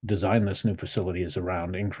design this new facility, is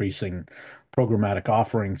around increasing programmatic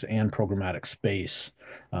offerings and programmatic space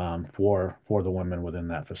for the women within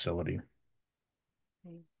that facility.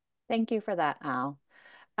 Thank you for that, Al.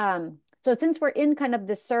 So since we're in kind of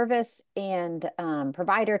the service and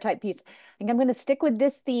provider type piece, I think I'm going to stick with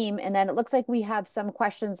this theme, and then it looks like we have some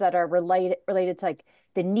questions that are related to like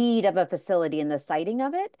the need of a facility and the siting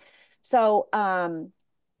of it. So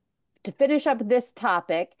to finish up this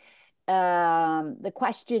topic, the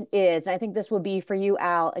question is, and I think this will be for you,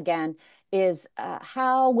 Al, again, is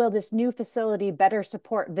how will this new facility better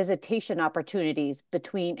support visitation opportunities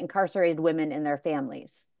between incarcerated women and their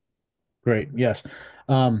families? Great. Yes.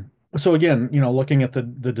 So again, you know, looking at the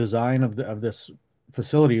design of this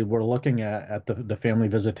facility, we're looking at the family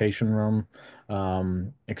visitation room,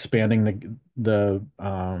 expanding the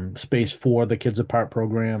space for the Kids Apart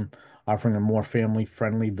program, offering a more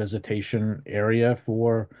family-friendly visitation area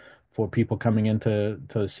for people coming in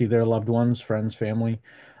to see their loved ones, friends, family,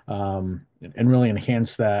 and really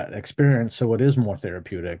enhance that experience so it is more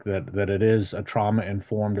therapeutic, that it is a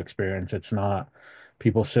trauma-informed experience. It's not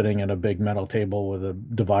people sitting at a big metal table with a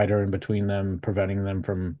divider in between them, preventing them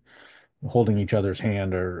from holding each other's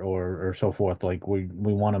hand or so forth. Like we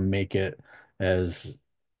want to make it as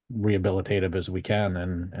rehabilitative as we can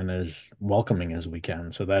and as welcoming as we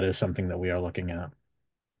can. So that is something that we are looking at.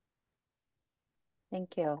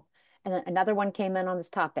 Thank you. And then another one came in on this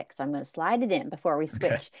topic, so I'm going to slide it in before we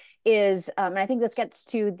switch, is, and I think this gets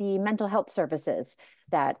to the mental health services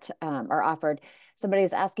that are offered. Somebody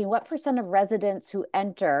is asking, what % of residents who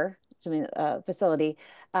enter a facility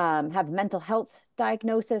have mental health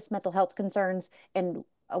diagnosis, mental health concerns, and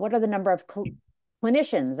what are the number of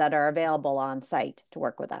clinicians that are available on site to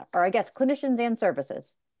work with that? Or I guess clinicians and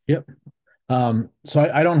services. Yep.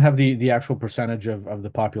 So I don't have the actual percentage of the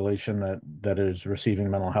population that is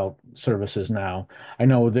receiving mental health services now. I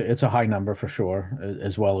know that it's a high number for sure,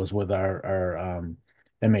 as well as with our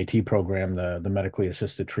MAT program, the medically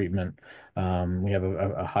assisted treatment. We have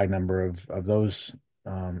a high number of those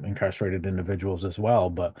incarcerated individuals as well.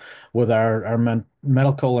 But with our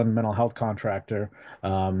medical and mental health contractor,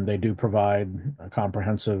 they do provide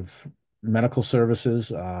comprehensive medical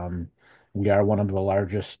services. We are one of the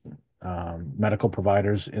largest medical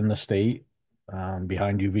providers in the state,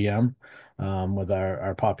 behind UVM, with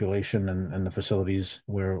our population and the facilities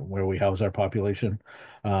where we house our population.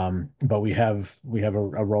 But we have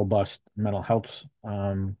a robust mental health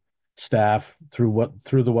staff through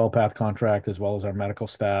the WellPath contract, as well as our medical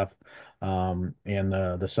staff, and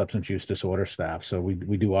the substance use disorder staff. So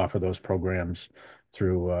we do offer those programs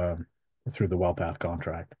through the WellPath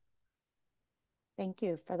contract. Thank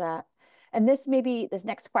you for that. And this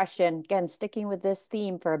next question, again, sticking with this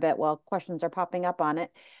theme for a bit while questions are popping up on it,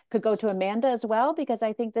 could go to Amanda as well, because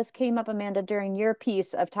I think this came up, Amanda, during your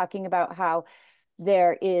piece of talking about how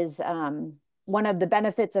there is one of the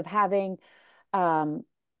benefits of having a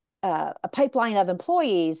pipeline of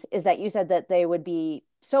employees is that you said that they would be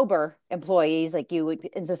sober employees, like you would,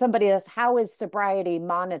 and so somebody asks, how is sobriety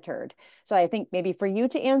monitored? So I think maybe for you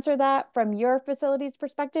to answer that from your facility's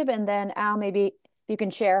perspective, and then Al, maybe you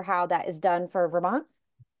can share how that is done for Vermont.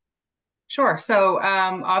 Sure. So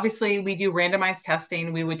obviously we do randomized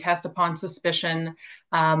testing. We would test upon suspicion.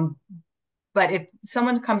 But if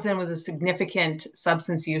someone comes in with a significant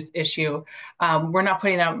substance use issue, we're not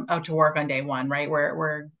putting them out to work on day one, right?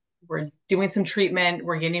 We're doing some treatment.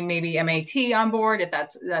 We're getting maybe MAT on board if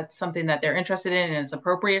that's something that they're interested in and is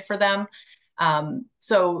appropriate for them.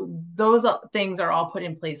 So those things are all put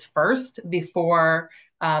in place first before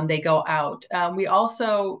they go out. We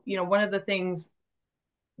also, one of the things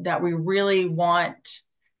that we really want,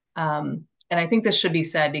 and I think this should be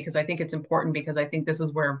said because I think it's important, because I think this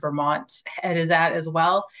is where Vermont's head is at as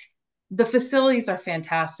well. The facilities are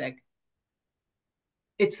fantastic.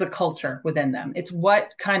 It's the culture within them. It's what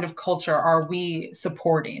kind of culture are we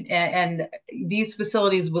supporting? And these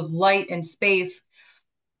facilities with light and space,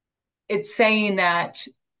 it's saying that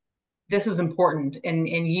this is important, and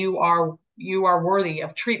you are worthy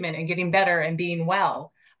of treatment and getting better and being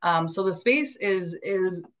well. So the space is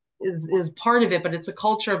part of it, but it's a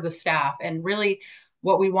culture of the staff, and really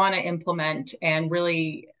what we want to implement and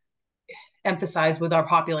really emphasize with our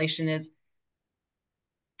population is,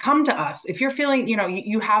 come to us. If you're feeling,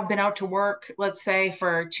 you have been out to work, let's say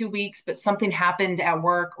for 2 weeks, but something happened at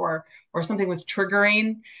work or something was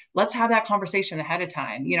triggering, let's have that conversation ahead of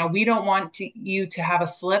time. We don't want you to have a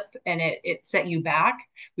slip and it set you back.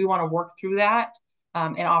 We want to work through that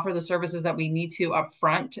and offer the services that we need to up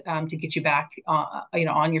front to get you back,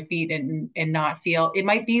 on your feet and not feel, it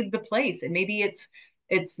might be the place, and maybe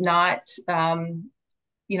it's not,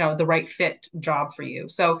 the right fit job for you.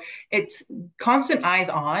 So it's constant eyes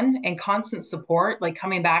on and constant support, like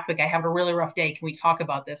coming back, like, I have a really rough day. Can we talk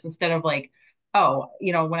about this? Instead of like, oh,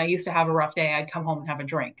 when I used to have a rough day, I'd come home and have a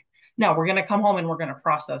drink. No, we're going to come home and we're going to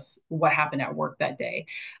process what happened at work that day.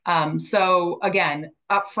 So again,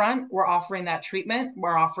 up front, we're offering that treatment.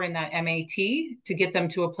 We're offering that MAT to get them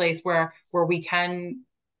to a place where we can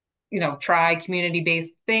try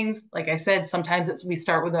community-based things. Like I said, sometimes we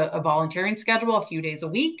start with a volunteering schedule, a few days a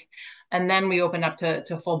week, and then we open up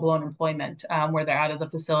to full-blown employment where they're out of the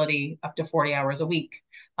facility up to 40 hours a week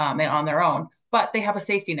and on their own. But they have a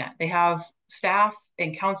safety net. They have staff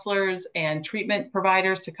and counselors and treatment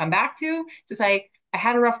providers to come back to say, I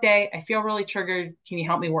had a rough day. I feel really triggered. Can you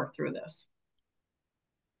help me work through this?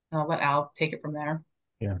 And I'll let Al take it from there.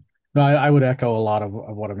 Yeah. No, I would echo a lot of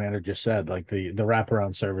what Amanda just said. Like the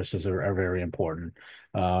wraparound services are very important.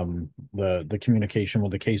 The communication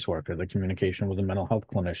with the caseworker, the communication with the mental health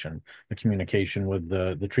clinician, the communication with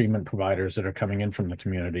the treatment providers that are coming in from the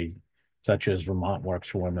community, such as Vermont Works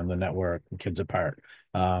for Women, the network, Kids Apart.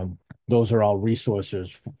 Those are all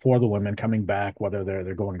resources for the women coming back, whether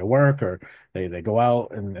they're going to work or they go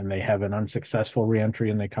out and they have an unsuccessful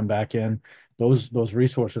reentry and they come back in. Those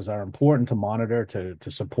resources are important to monitor,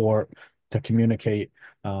 to support, to communicate,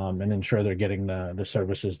 and ensure they're getting the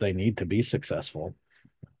services they need to be successful.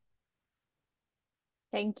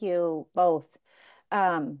 Thank you both.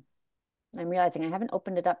 I'm realizing I haven't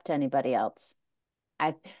opened it up to anybody else.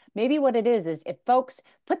 Maybe what it is if folks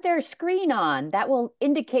put their screen on, that will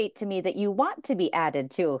indicate to me that you want to be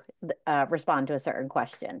added to respond to a certain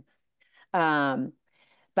question.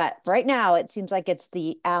 But right now, it seems like it's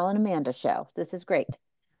the Al and Amanda show. This is great.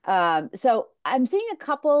 So I'm seeing a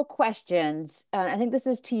couple questions. I think this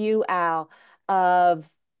is to you, Al, of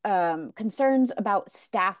concerns about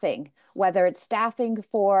staffing, whether it's staffing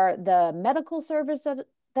for the medical service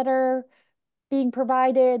that are being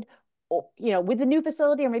provided, with the new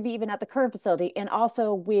facility or maybe even at the current facility, and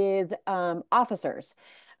also with officers.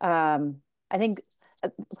 I think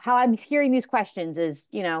how I'm hearing these questions is,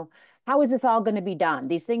 how is this all going to be done?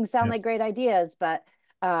 These things sound like great ideas, but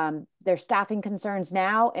there's staffing concerns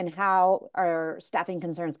now, and how are staffing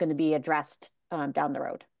concerns going to be addressed down the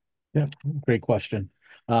road? Yeah, great question.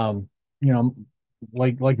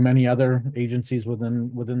 Like many other agencies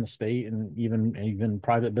within the state and even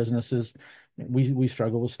private businesses, we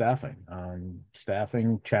struggle with staffing.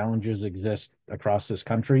 Staffing challenges exist across this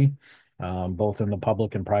country, both in the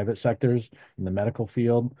public and private sectors. In the medical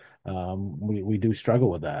field, we do struggle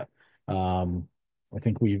with that. I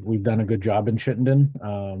think we've done a good job in Chittenden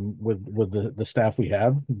with the staff we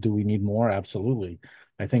have. Do we need more? Absolutely.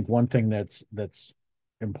 I think one thing that's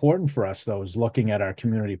important for us, though, is looking at our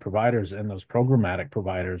community providers and those programmatic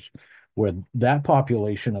providers, where that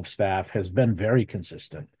population of staff has been very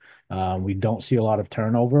consistent. We don't see a lot of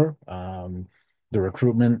turnover. The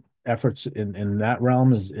recruitment efforts in that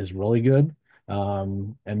realm is really good.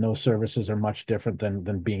 And those services are much different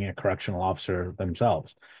than being a correctional officer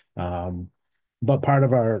themselves. But part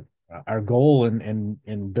of our goal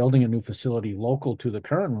in building a new facility local to the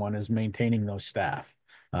current one is maintaining those staff.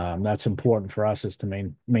 That's important for us, is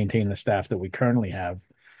to maintain the staff that we currently have.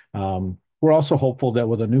 We're also hopeful that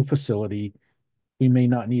with a new facility, we may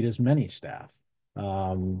not need as many staff.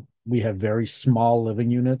 We have very small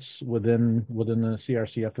living units within the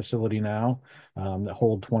CRCF facility now that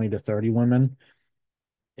hold 20 to 30 women.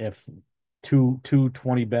 If two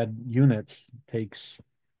 20-bed units takes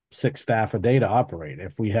 6 staff a day to operate.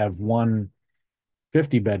 If we have one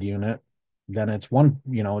 50-bed unit, then it's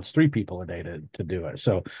it's 3 people a day to do it.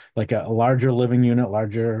 So like a larger living unit,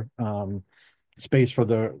 larger space for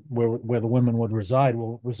where the women would reside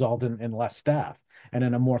will result in less staff. And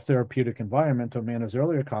in a more therapeutic environment, to Amanda's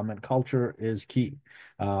earlier comment, culture is key.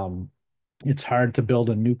 It's hard to build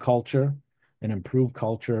a new culture, an improved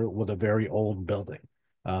culture with a very old building.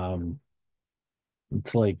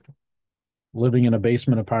 It's like living in a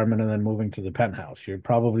basement apartment and then moving to the penthouse. You're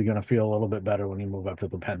probably going to feel a little bit better when you move up to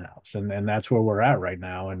the penthouse. And that's where we're at right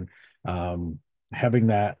now. And having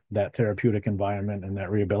that therapeutic environment and that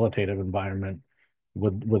rehabilitative environment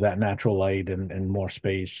with that natural light and more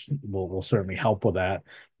space will certainly help with that,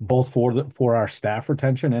 both for our staff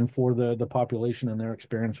retention and for the population and their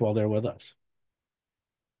experience while they're with us.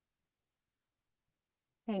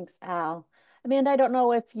 Thanks, Al. Amanda, I don't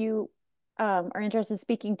know if you are interested in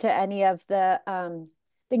speaking to any of the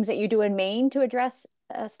things that you do in Maine to address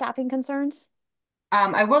staffing concerns.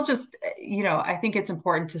 I will just, I think it's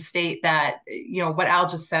important to state that, what Al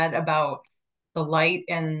just said about the light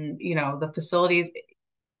and, the facilities,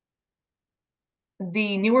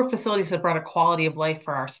 the newer facilities have brought a quality of life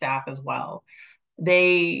for our staff as well.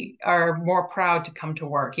 They are more proud to come to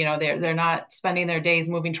work. They're not spending their days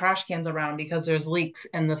moving trash cans around because there's leaks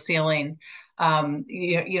in the ceiling.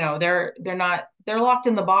 They're locked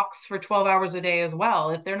in the box for 12 hours a day as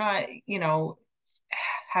well. If they're not,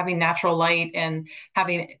 having natural light and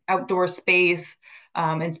having outdoor space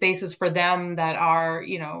and spaces for them that are,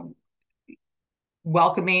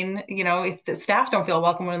 welcoming, if the staff don't feel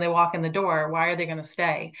welcome when they walk in the door, why are they going to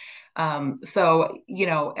stay? So,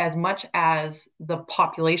 as much as the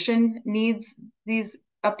population needs these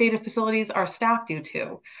updated facilities, our staff do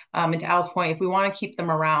too. And to Al's point, if we want to keep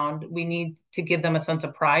them around, we need to give them a sense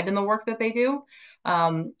of pride in the work that they do.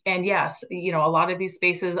 And yes, a lot of these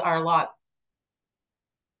spaces are a lot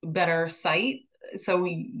better site. So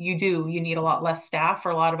you need a lot less staff for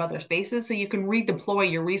a lot of other spaces, so you can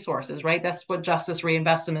redeploy your resources, right? That's what Justice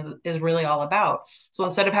Reinvestment is really all about. So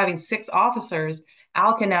instead of having 6 officers,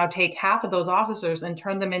 Al can now take half of those officers and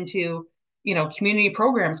turn them into, community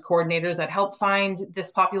programs coordinators that help find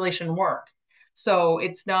this population work. So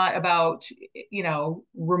it's not about,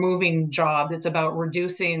 removing jobs. It's about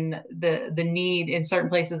reducing the need in certain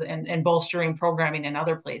places and bolstering programming in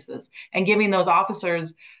other places and giving those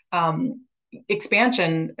officers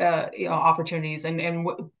expansion opportunities and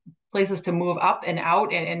places to move up and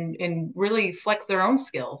out and really flex their own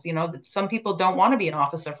skills. Some people don't want to be an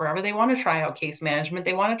officer forever. They want to try out case management.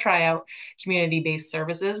 They want to try out community-based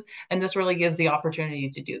services. And this really gives the opportunity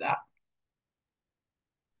to do that.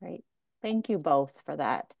 Great. Thank you both for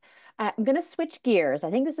that. I'm going to switch gears.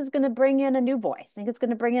 I think this is going to bring in a new voice. I think it's going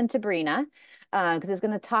to bring in Sabrina because it's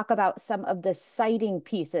going to talk about some of the siting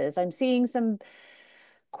pieces. I'm seeing some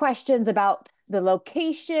questions about the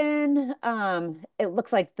location. It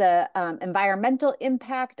looks like the environmental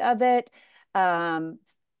impact of it.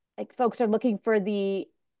 Like folks are looking for the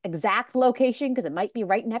exact location because it might be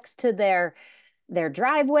right next to their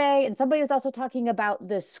driveway. And somebody was also talking about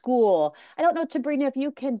the school. I don't know, Sabrina, I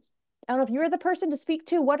don't know if you're the person to speak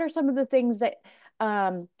to. What are some of the things that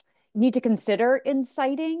need to consider in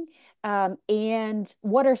siting? And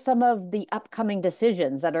what are some of the upcoming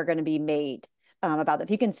decisions that are going to be made about that? If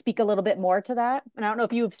you can speak a little bit more to that. And I don't know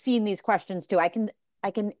if you've seen these questions too. I can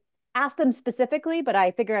ask them specifically, but I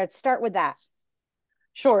figure I'd start with that.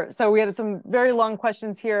 Sure. So we had some very long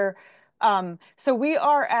questions here. So we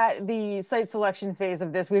are at the site selection phase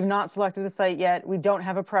of this. We've not selected a site yet. We don't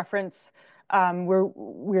have a preference.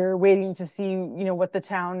 We're waiting to see, what the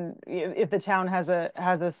town, if the town has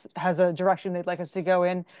a direction they'd like us to go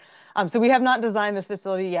in. So we have not designed this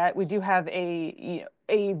facility yet. We do have a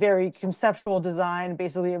very conceptual design,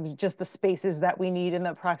 basically of just the spaces that we need and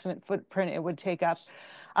the approximate footprint it would take up.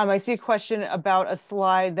 I see a question about a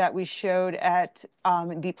slide that we showed at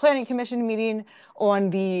the Planning Commission meeting on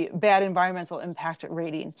the bad environmental impact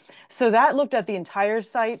rating. So that looked at the entire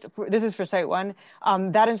site. This is for site 1.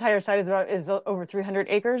 That entire site is over 300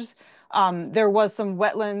 acres. There was some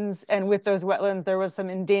wetlands, and with those wetlands, there was some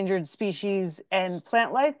endangered species and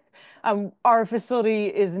plant life. Our facility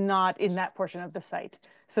is not in that portion of the site.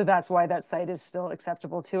 So that's why that site is still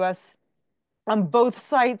acceptable to us. Both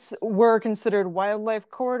sites were considered wildlife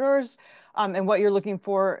corridors. And what you're looking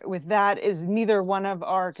for with that is neither one of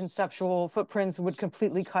our conceptual footprints would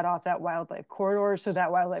completely cut off that wildlife corridor. So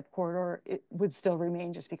that wildlife corridor, it would still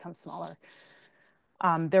remain, just become smaller.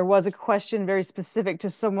 There was a question very specific to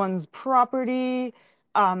someone's property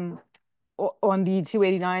on the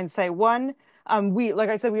 289 site 1. Like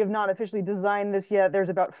I said, we have not officially designed this yet. There's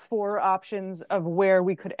about 4 options of where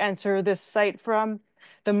we could enter this site from.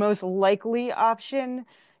 The most likely option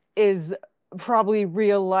is probably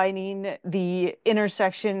realigning the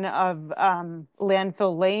intersection of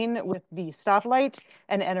Landfill Lane with the stoplight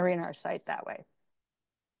and entering our site that way.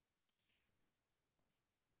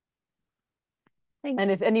 Thanks.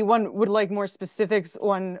 And if anyone would like more specifics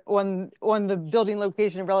on the building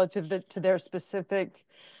location relative to their specific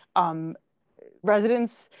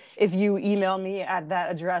residence, if you email me at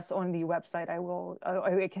that address on the website,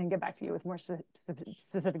 I can get back to you with more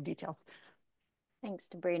specific details. Thanks,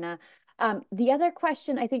 Sabrina. The other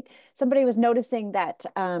question, I think somebody was noticing that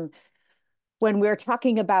when we were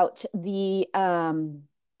talking about the, I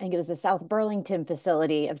think it was the South Burlington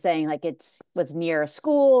facility, of saying like was near a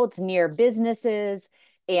school, it's near businesses.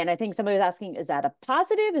 And I think somebody was asking, is that a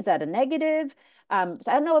positive? Is that a negative? So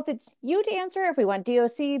I don't know if it's you to answer, if we want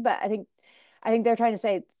DOC, but I think they're trying to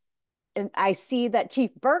say, and I see that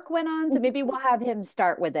Chief Burke went on, so maybe we'll have him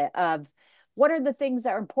start with it, of what are the things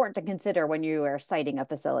that are important to consider when you are citing a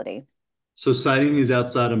facility? So siting is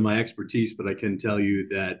outside of my expertise, but I can tell you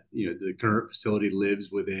that, the current facility lives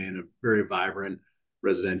within a very vibrant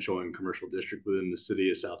residential and commercial district within the city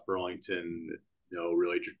of South Burlington. No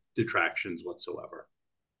really detractions whatsoever.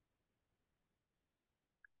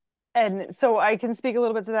 And so I can speak a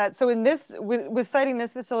little bit to that. So in this, with citing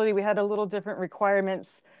this facility, we had a little different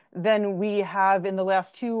requirements than we have in the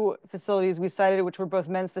last two facilities we cited, which were both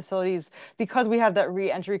men's facilities, because we have that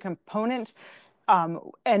re-entry component.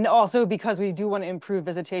 And also because we do want to improve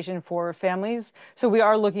visitation for families. So we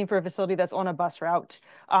are looking for a facility that's on a bus route,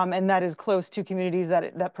 and that is close to communities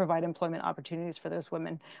that provide employment opportunities for those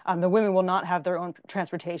women. The women will not have their own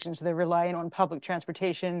transportation, so they're relying on public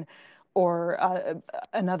transportation or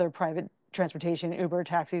another private transportation, Uber,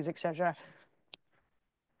 taxis, etc.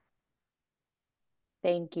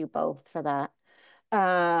 Thank you both for that.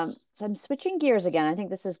 So I'm switching gears again. I think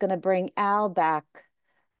this is going to bring Al back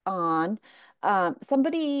on.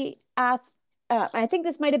 Somebody asked, I think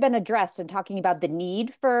this might have been addressed in talking about the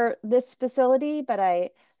need for this facility, but I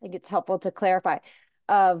think it's helpful to clarify.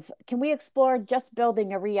 Can we explore just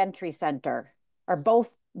building a reentry center? Are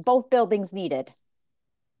both buildings needed?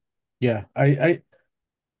 Yeah, I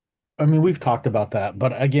mean, we've talked about that,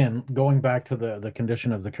 but again, going back to the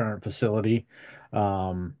condition of the current facility,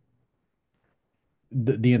 the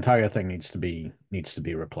entire thing needs to be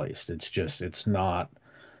replaced. It's not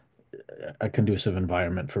a conducive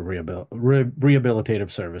environment for rehabilitative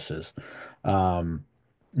services.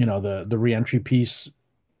 The reentry piece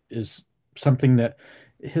is something that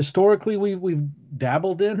historically we've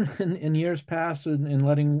dabbled in years past in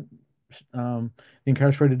letting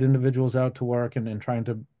incarcerated individuals out to work and trying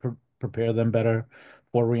to prepare them better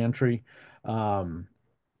for reentry.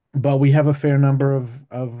 But we have a fair number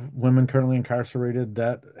of women currently incarcerated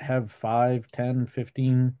that have 5, 10,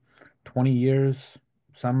 15, 20 years,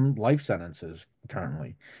 some life sentences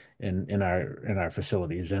currently in our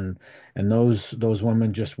facilities. And those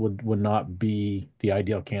women just would not be the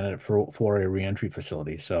ideal candidate for a reentry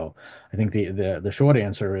facility. So I think the short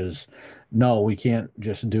answer is no, we can't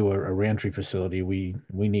just do a reentry facility. We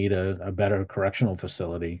need a better correctional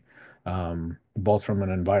facility, both from an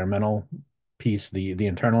environmental piece, the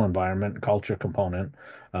internal environment, culture component,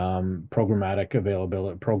 program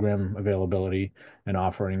availability and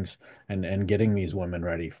offerings, and getting these women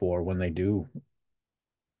ready for when they do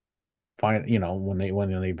find, when they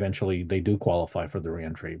eventually they do qualify for the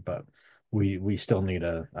reentry. But we still need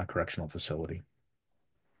a correctional facility.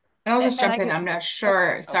 I'll just jump in. Can, I'm not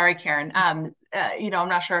sure. Sorry, Karen. I'm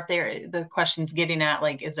not sure if the question's getting at,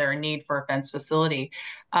 like, is there a need for a fenced facility?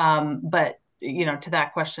 But to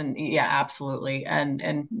that question, yeah, absolutely.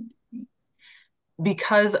 And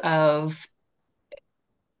because of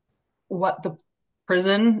what the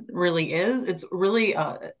prison really is, it's really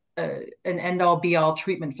an end-all be-all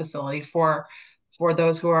treatment facility for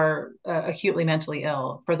those who are acutely mentally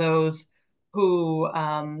ill, for those who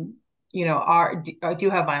do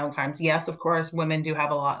have violent crimes. Yes, of course, women do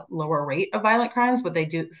have a lot lower rate of violent crimes, but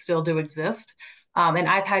they still do exist. And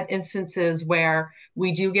I've had instances where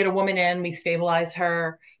we do get a woman in, we stabilize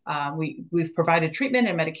her, we've provided treatment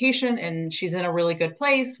and medication, and she's in a really good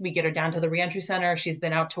place. We get her down to the reentry center. She's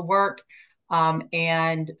been out to work,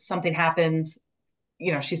 and something happens.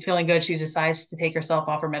 She's feeling good. She decides to take herself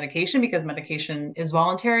off her medication because medication is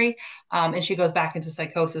voluntary. And she goes back into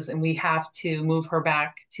psychosis, and we have to move her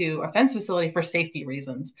back to a fence facility for safety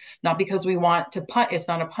reasons, not because we want to it's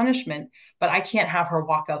not a punishment, but I can't have her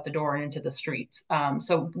walk out the door and into the streets.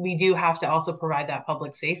 So we do have to also provide that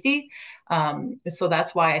public safety. So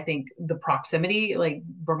that's why I think the proximity, like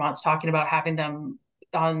Vermont's talking about having them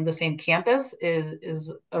on the same campus,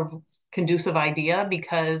 is a conducive idea,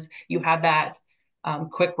 because you have that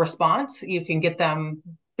quick response, you can get them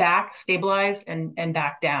back stabilized and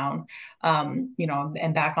back down,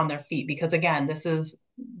 and back on their feet. Because again, this is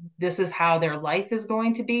how their life is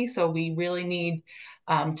going to be. So we really need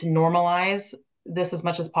to normalize this as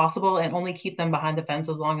much as possible and only keep them behind the fence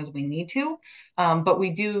as long as we need to. But we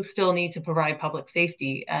do still need to provide public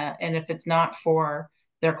safety. And if it's not for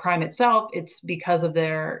their crime itself, it's because of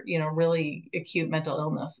their, really acute mental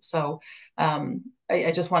illness. So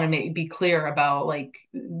I just want to be clear about, like,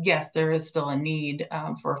 yes, there is still a need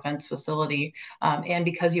for a fence facility. And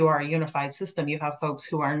because you are a unified system, you have folks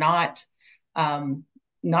who are not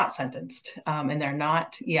sentenced, and they're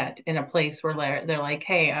not yet in a place where they're like,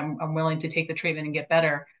 hey, I'm willing to take the treatment and get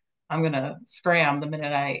better. I'm gonna scram the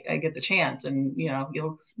minute I get the chance, and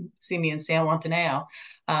you'll see me in San Juan.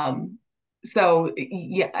 So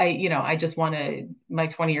yeah, I just wanted my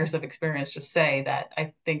 20 years of experience just say that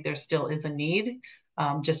I think there still is a need,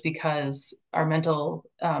 just because our mental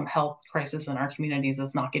health crisis in our communities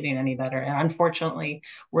is not getting any better. And unfortunately,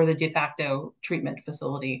 we're the de facto treatment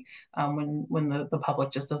facility when the public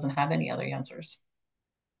just doesn't have any other answers.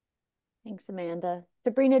 Thanks, Amanda.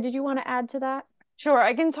 Sabrina, did you want to add to that? Sure,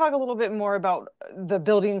 I can talk a little bit more about the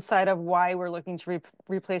building side of why we're looking to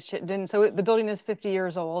replace Chittenden. So the building is 50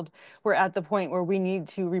 years old. We're at the point where we need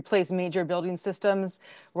to replace major building systems.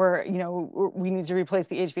 We need to replace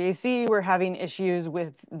the HVAC. We're having issues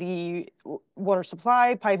with the water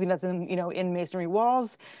supply piping that's in masonry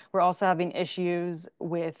walls. We're also having issues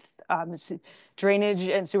with drainage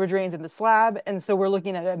and sewer drains in the slab. And so we're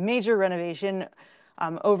looking at a major renovation,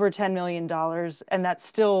 over $10 million. And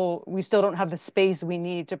we still don't have the space we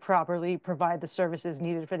need to properly provide the services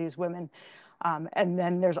needed for these women. And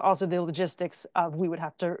then there's also the logistics of we would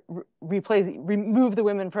have to remove the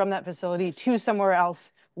women from that facility to somewhere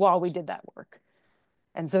else while we did that work.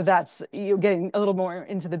 And so that's getting a little more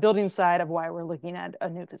into the building side of why we're looking at a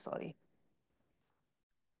new facility.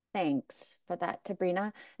 Thanks for that,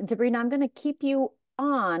 Sabrina. And Sabrina, I'm going to keep you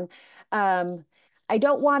on. I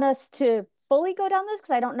don't want us to fully go down this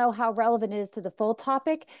because I don't know how relevant it is to the full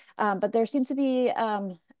topic, but there seems to be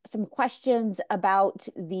some questions about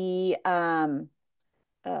the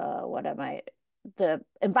the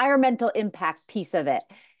environmental impact piece of it.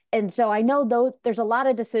 And so I know though there's a lot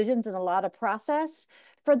of decisions and a lot of process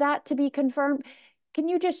for that to be confirmed. Can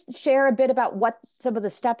you just share a bit about what some of the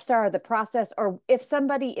steps are, the process, or if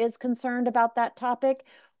somebody is concerned about that topic,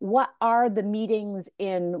 what are the meetings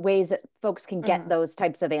in ways that folks can get those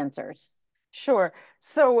types of answers? Sure.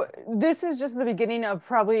 So this is just the beginning of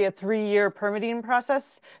probably a 3-year permitting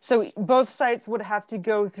process. So both sites would have to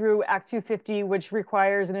go through Act 250, which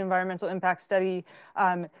requires an environmental impact study.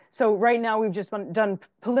 So right now we've just done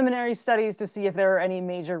preliminary studies to see if there are any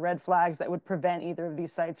major red flags that would prevent either of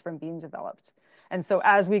these sites from being developed. And so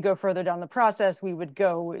as we go further down the process, we would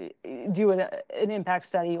go do an impact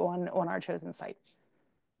study on our chosen site.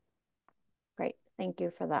 Great. Thank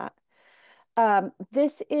you for that.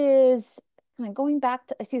 This is going back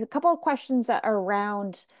to, I see a couple of questions that are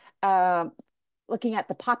around looking at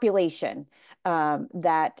the population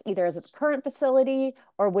that either is at the current facility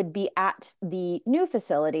or would be at the new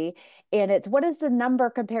facility. And it's what is the number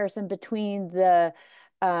comparison between the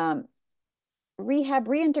rehab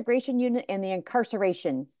reintegration unit and the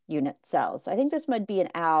incarceration unit cells? So I think this might be an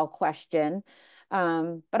Al question.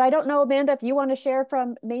 But I don't know, Amanda, if you want to share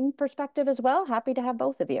from Maine perspective as well. Happy to have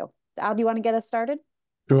both of you. Al, do you want to get us started?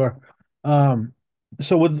 Sure.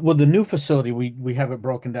 So with the new facility, we have it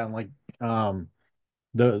broken down like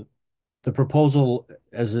the proposal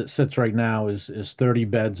as it sits right now is 30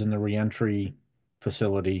 beds in the reentry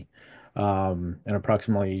facility, and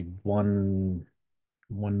approximately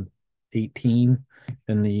 118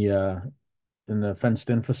 in the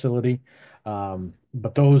fenced-in facility.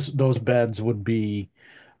 But those beds would be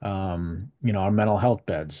our mental health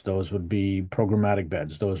beds. Those would be programmatic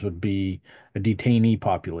beds. Those would be a detainee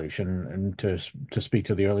population. And to speak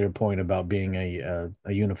to the earlier point about being a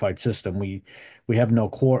unified system, we have no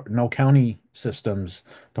county systems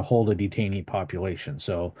to hold a detainee population.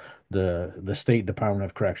 So the State Department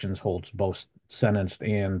of Corrections holds both sentenced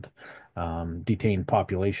and detained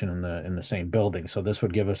population in the same building. So this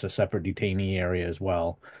would give us a separate detainee area as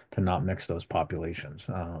well to not mix those populations.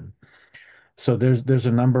 So there's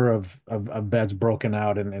a number of beds broken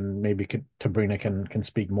out, and maybe Sabrina can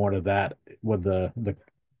speak more to that with the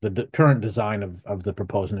current design of the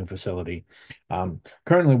proposed new facility.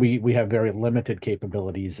 Currently, we have very limited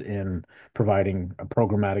capabilities in providing a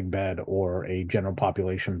programmatic bed or a general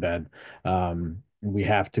population bed. We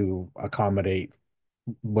have to accommodate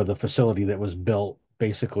with a facility that was built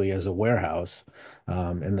basically as a warehouse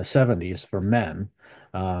in the 70s for men.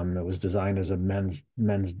 It was designed as a men's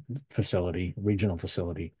facility, regional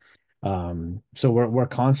facility. So we're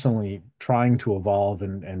constantly trying to evolve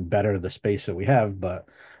and better the space that we have, but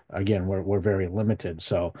again, we're very limited.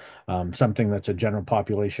 So something that's a general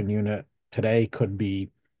population unit today could be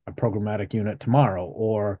a programmatic unit tomorrow.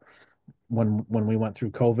 Or when we went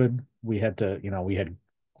through COVID, we had to, we had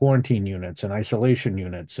quarantine units and isolation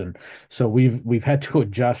units, and so we've had to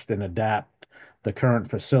adjust and adapt the current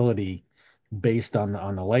facility based on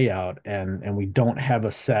the layout, and we don't have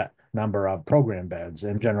a set number of program beds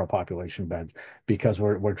and general population beds because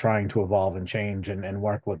we're trying to evolve and change and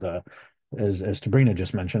work with as Sabrina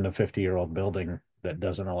just mentioned, a 50-year-old building that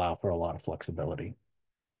doesn't allow for a lot of flexibility.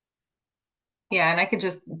 Yeah, and I could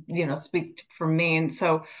just, speak for me. And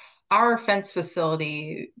so our fence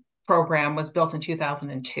facility program was built in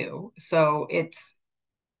 2002. So it's,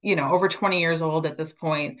 over 20 years old at this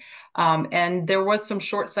point. And there was some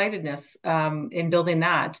short-sightedness in building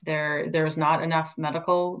that. There's not enough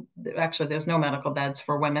actually, there's no medical beds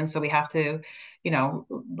for women. So we have to,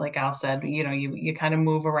 like Al said, you kind of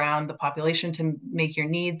move around the population to get your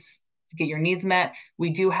needs met. We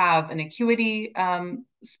do have an acuity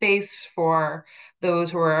space for those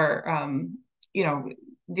who are,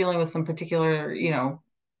 dealing with some particular,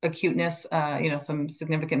 acuteness, some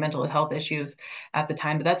significant mental health issues at the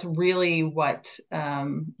time. But that's really what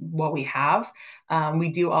we have. We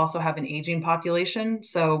do also have an aging population,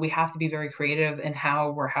 so we have to be very creative in how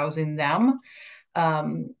we're housing them.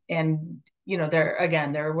 And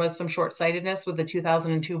there was some short-sightedness with the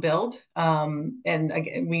 2002 build. And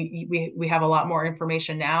again, we have a lot more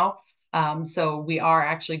information now. So we are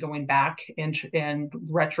actually going back and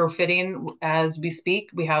retrofitting as we speak.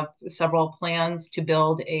 We have several plans to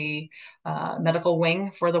build a medical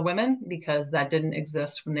wing for the women because that didn't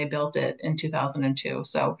exist when they built it in 2002.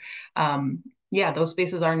 So yeah, those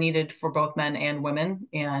spaces are needed for both men and women,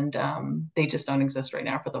 and they just don't exist right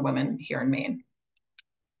now for the women here in Maine.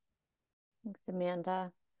 Thanks,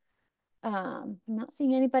 Amanda. I'm not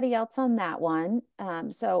seeing anybody else on that one.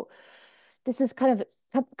 So this is kind of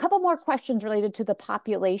a couple more questions related to the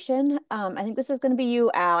population. I think this is going to be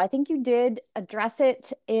you, Al. I think you did address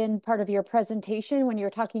it in part of your presentation when you were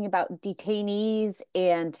talking about detainees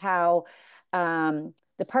and how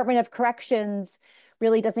Department of Corrections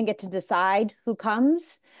really doesn't get to decide who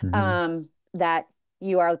comes. That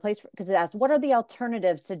you are the place because it asks, what are the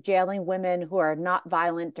alternatives to jailing women who are not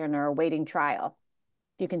violent and are awaiting trial?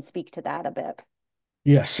 If you can speak to that a bit.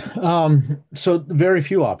 Yes. So very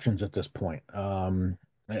few options at this point.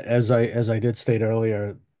 As I did state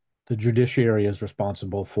earlier, the judiciary is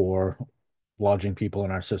responsible for lodging people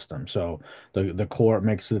in our system. So the court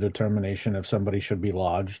makes the determination if somebody should be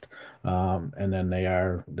lodged, and then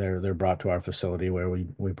they're brought to our facility where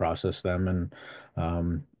we process them, and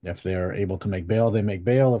if they're able to make bail, they make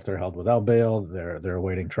bail. If they're held without bail, they're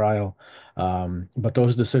awaiting trial. But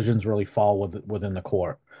those decisions really fall within the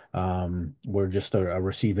court. We're just a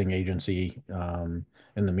receiving agency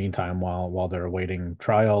in the meantime while they're awaiting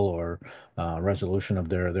trial or resolution of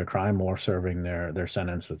their crime or serving their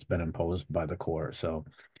sentence that's been imposed by the court. So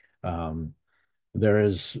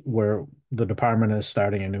where the department is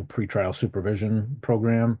starting a new pretrial supervision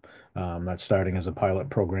program that's starting as a pilot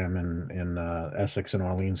program in Essex and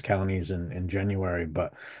Orleans counties in January,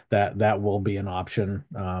 but that will be an option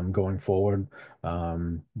going forward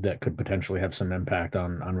that could potentially have some impact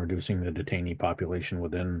on reducing the detainee population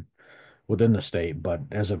within the state. But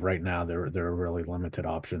as of right now, there are really limited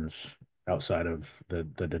options outside of the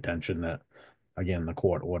detention that, again, the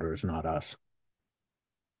court orders, not us.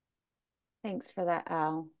 Thanks for that,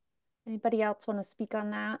 Al. Anybody else want to speak on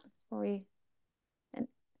that? And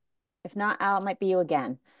if not, Al, it might be you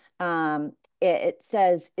again. It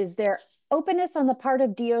says, is there openness on the part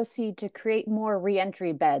of DOC to create more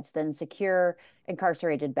reentry beds than secure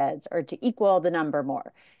incarcerated beds or to equal the number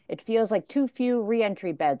more? It feels like too few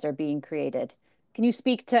reentry beds are being created. Can you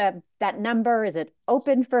speak to that number? Is it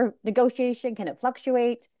open for negotiation? Can it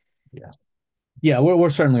fluctuate? Yeah. Yeah, we're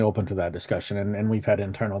certainly open to that discussion, and we've had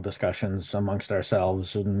internal discussions amongst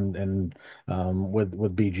ourselves and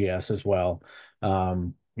with BGS as well.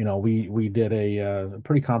 We did a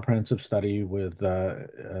pretty comprehensive study with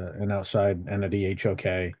an outside entity,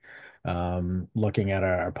 HOK, looking at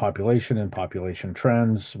our population and population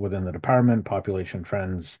trends within the department, population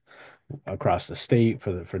trends across the state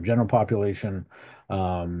for general population,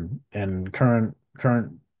 and current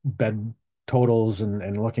bed totals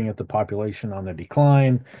and looking at the population on the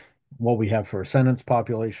decline, what we have for a sentence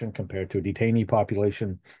population compared to a detainee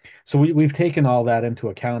population. So we've taken all that into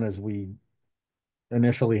account as we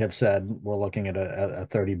initially have said we're looking at a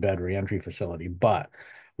 30-bed reentry facility, but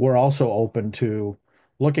we're also open to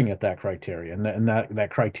looking at that criteria, and that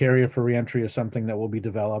criteria for reentry is something that will be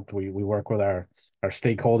developed. We work with our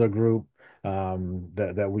stakeholder group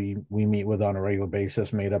that we meet with on a regular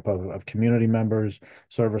basis, made up of community members,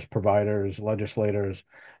 service providers, legislators,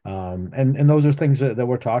 and those are things that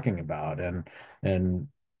we're talking about. And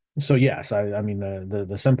so yes, I mean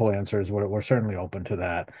the simple answer is we're certainly open to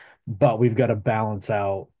that, but we've got to balance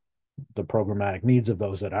out the programmatic needs of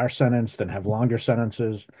those that are sentenced and have longer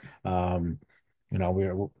sentences. You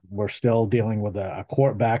know, we're still dealing with a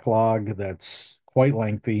court backlog that's quite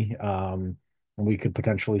lengthy. And we could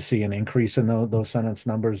potentially see an increase in those sentence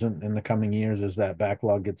numbers in the coming years as that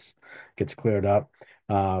backlog gets cleared up.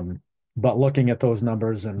 But looking at those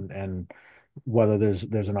numbers and whether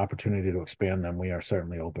there's an opportunity to expand them, we are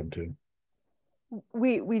certainly open to.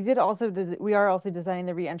 We are also designing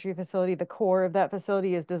the reentry facility. The core of that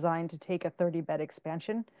facility is designed to take a 30-bed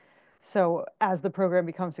expansion. So as the program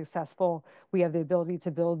becomes successful, we have the ability to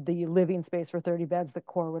build the living space for 30 beds. The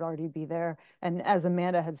core would already be there. And as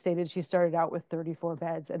Amanda had stated, she started out with 34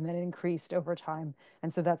 beds and then increased over time.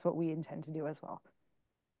 And so that's what we intend to do as well.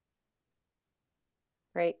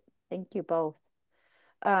 Great. Thank you both.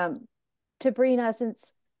 Sabrina,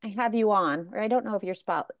 since I have you on, or I don't know if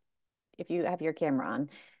you have your camera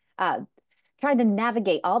on, trying to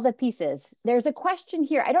navigate all the pieces. There's a question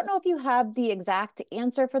here. I don't know if you have the exact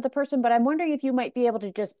answer for the person, but I'm wondering if you might be able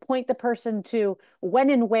to just point the person to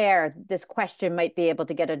when and where this question might be able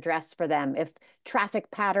to get addressed for them. If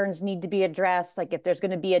traffic patterns need to be addressed, like if there's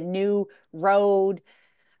going to be a new road.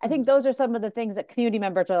 I think those are some of the things that community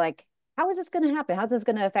members are like, how is this going to happen? How's this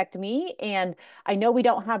going to affect me? And I know we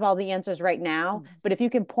don't have all the answers right now, but if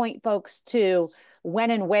you can point folks to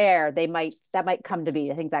when and where that might come to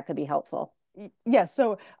be, I think that could be helpful. Yes,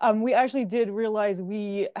 so we actually did realize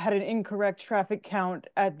we had an incorrect traffic count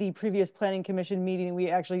at the previous Planning Commission meeting. We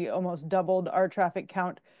actually almost doubled our traffic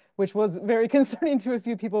count, which was very concerning to a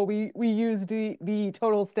few people. We used the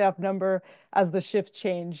total staff number as the shift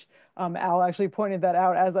change. Al actually pointed that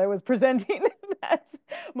out as I was presenting that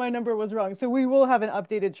my number was wrong. So we will have an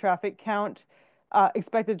updated traffic count,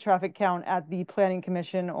 expected traffic count at the Planning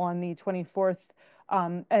Commission on the 24th.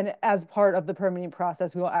 And as part of the permitting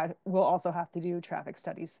process, we'll also have to do traffic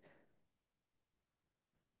studies.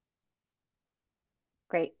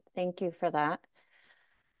 Great, thank you for that.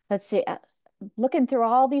 Let's see, looking through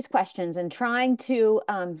all these questions and trying to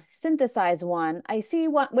synthesize one. I see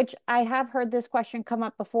one, which I have heard this question come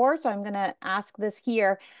up before, so I'm gonna ask this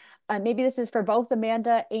here. Maybe this is for both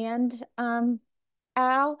Amanda and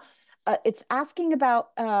Al. It's asking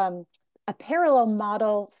about a parallel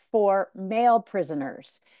model for male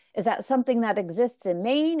prisoners. Is that something that exists in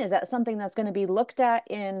Maine? Is that something that's going to be looked at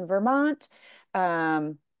in Vermont?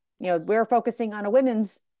 We're focusing on a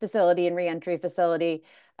women's facility and reentry facility.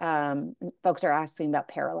 Folks are asking about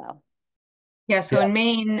parallel. Yeah, so in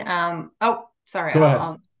Maine, sorry,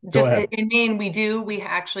 Go ahead. In Maine, we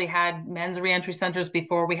actually had men's reentry centers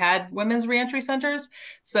before we had women's reentry centers.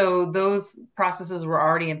 So those processes were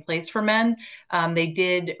already in place for men. They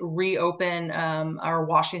did reopen our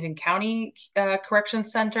Washington County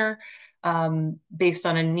Corrections Center based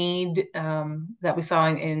on a need that we saw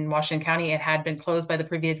in Washington County. It had been closed by the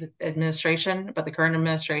previous administration, but the current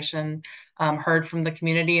administration heard from the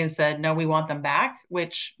community and said, no, we want them back,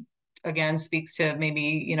 which again speaks to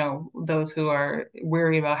maybe those who are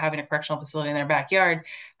weary about having a correctional facility in their backyard.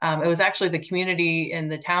 It was actually the community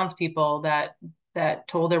and the townspeople that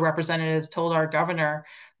told their representatives, told our governor,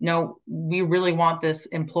 no, we really want this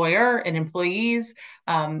employer and employees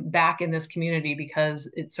back in this community because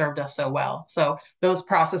it served us so well. So those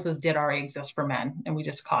processes did already exist for men, and we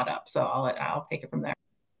just caught up. So I'll take it from there.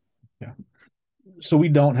 Yeah. So we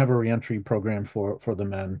don't have a reentry program for the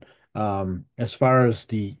men. As far as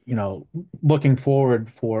looking forward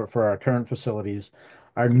for our current facilities,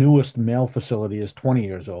 our newest male facility is 20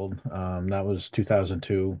 years old. That was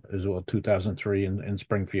 2002 as well, 2003 in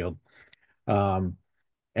Springfield. And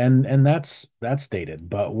that's dated,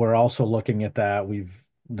 but we're also looking at that.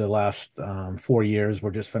 The last 4 years,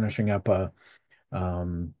 we're just finishing up a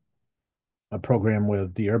program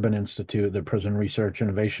with the Urban Institute, the Prison Research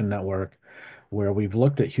Innovation Network, where we've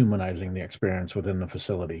looked at humanizing the experience within the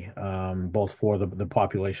facility, both for the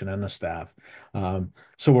population and the staff.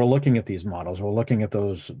 So we're looking at these models. We're looking at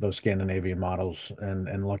those Scandinavian models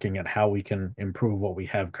and looking at how we can improve what we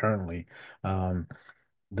have currently.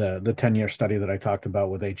 The 10-year study that I talked about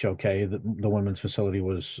with HOK, the women's facility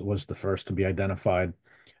was the first to be identified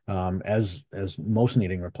as most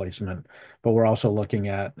needing replacement. But we're also looking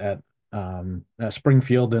at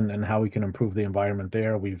Springfield and how we can improve the environment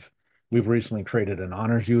there. We've recently created an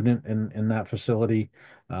honors unit in that facility.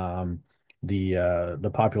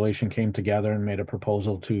 the population came together and made a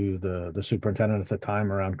proposal to the superintendent at the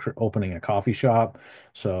time around opening a coffee shop.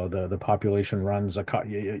 So the population runs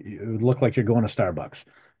it would look like you're going to Starbucks,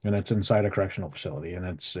 and it's inside a correctional facility, and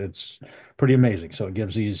it's pretty amazing. So it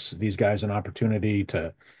gives these guys an opportunity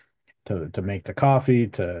to make the coffee,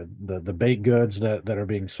 to the baked goods that are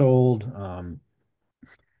being sold.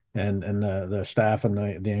 And the staff and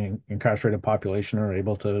the incarcerated population are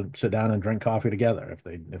able to sit down and drink coffee together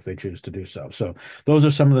if they choose to do so. So those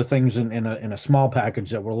are some of the things in a small package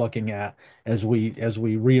that we're looking at as we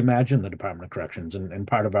reimagine the Department of Corrections, and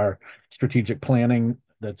part of our strategic planning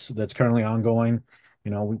that's currently ongoing.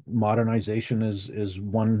 You know, modernization is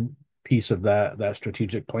one piece of that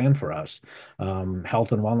strategic plan for us.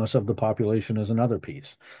 Health and wellness of the population is another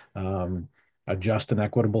piece. A just and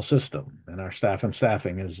equitable system, and our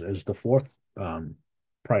staffing is the fourth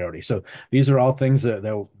priority. So these are all things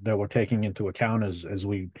that we're taking into account as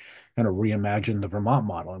we kind of reimagine the Vermont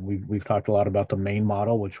model. And we've talked a lot about the Maine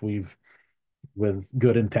model, which we've, with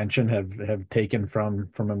good intention, have taken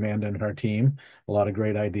from Amanda and her team. A lot of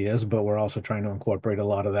great ideas, but we're also trying to incorporate a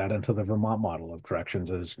lot of that into the Vermont model of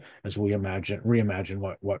corrections as we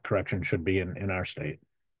reimagine what correction should be in our state.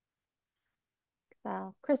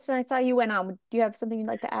 Kristen, I saw you went on. Do you have something you'd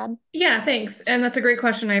like to add? Yeah, thanks. And that's a great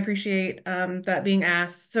question. I appreciate that being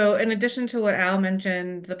asked. So in addition to what Al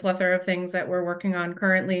mentioned, the plethora of things that we're working on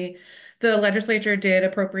currently, the legislature did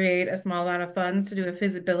appropriate a small amount of funds to do a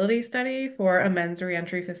feasibility study for a men's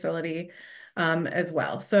reentry facility as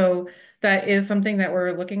well. So that is something that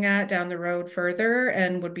we're looking at down the road further,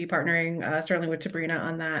 and would be partnering certainly with Sabrina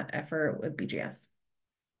on that effort with BGS.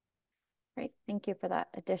 Great, thank you for that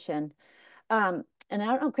addition. And I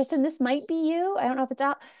don't know, Kristen, this might be you. I don't know if it's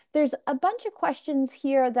out. There's a bunch of questions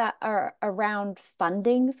here that are around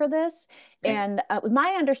funding for this. Okay. And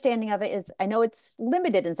my understanding of it is, I know it's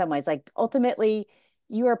limited in some ways. Like ultimately,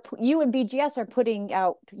 you and BGS are putting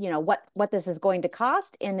out, what this is going to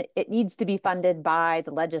cost, and it needs to be funded by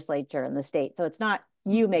the legislature and the state. So it's not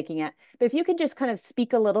you making it. But if you could just kind of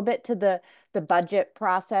speak a little bit to the budget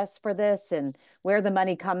process for this and where the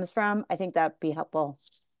money comes from, I think that'd be helpful.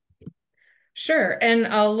 Sure, and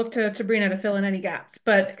I'll look to Sabrina to fill in any gaps,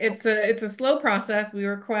 but it's a slow process. We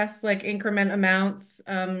request like increment amounts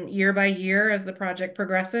year by year as the project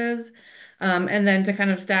progresses, and then to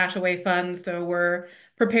kind of stash away funds so we're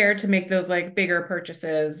prepared to make those like bigger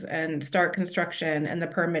purchases and start construction and the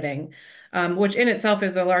permitting, which in itself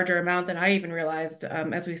is a larger amount than I even realized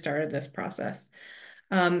as we started this process.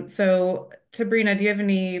 So Sabrina, do you have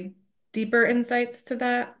any deeper insights to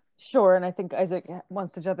that? Sure, and I think Isaac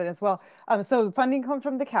wants to jump in as well. So funding comes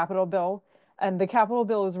from the capital bill, and the capital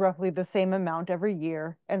bill is roughly the same amount every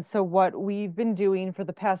year. And so what we've been doing for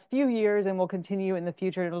the past few years, and will continue in the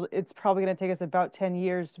future, it's probably going to take us about 10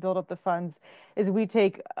 years to build up the funds, is we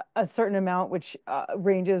take a certain amount, which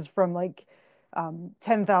ranges from like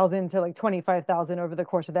 10,000 to like 25,000 over the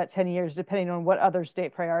course of that 10 years, depending on what other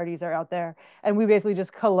state priorities are out there. And we basically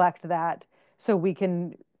just collect that so we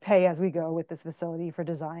can pay as we go with this facility for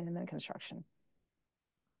design and then construction.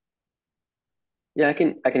 Yeah, I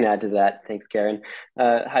can add to that. Thanks, Karen.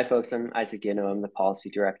 Hi, folks. I'm Isaac Gino. I'm the policy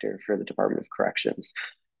director for the Department of Corrections.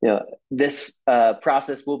 This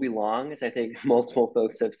process will be long, as I think multiple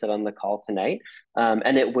folks have said on the call tonight,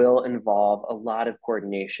 and it will involve a lot of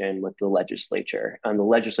coordination with the legislature. The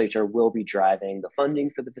legislature will be driving the funding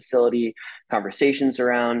for the facility, conversations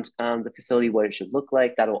around the facility, what it should look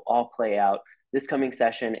like. That'll all play out this coming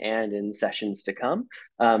session and in sessions to come.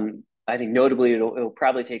 I think notably, it'll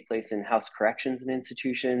probably take place in House Corrections and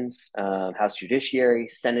Institutions, House Judiciary,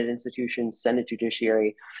 Senate Institutions, Senate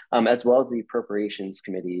Judiciary, as well as the Appropriations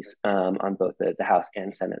Committees on both the House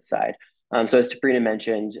and Senate side. So as Sabrina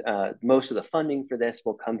mentioned, most of the funding for this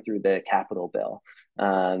will come through the capital bill.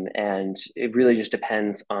 And it really just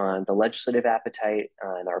depends on the legislative appetite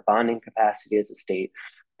and our bonding capacity as a state.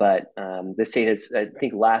 But the state has, I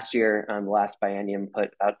think last year, the last biennium, put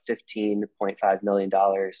about $15.5 million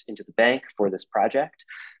into the bank for this project.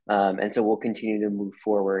 And so we'll continue to move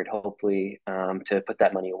forward, hopefully, to put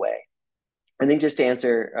that money away. I think just to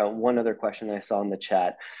answer one other question I saw in the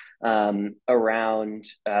chat around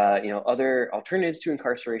other alternatives to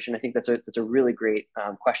incarceration, I think that's a really great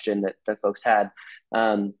question that folks had.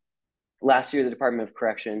 Last year, the Department of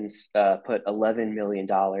Corrections put $11 million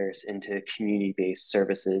into community-based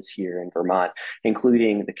services here in Vermont,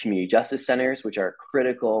 including the community justice centers, which are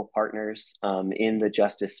critical partners in the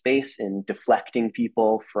justice space in deflecting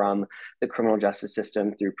people from the criminal justice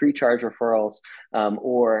system through pre-charge referrals,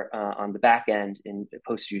 or on the back end in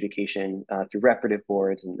post-adjudication through reparative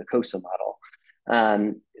boards and the COSA model.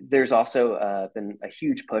 There's also been a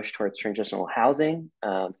huge push towards transitional housing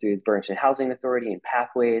through the Burlington Housing Authority and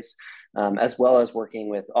Pathways, as well as working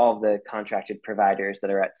with all of the contracted providers that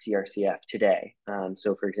are at CRCF today.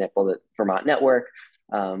 So for example, the Vermont Network,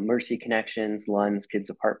 Mercy Connections, LUN's Kids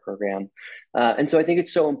Apart program. And so I think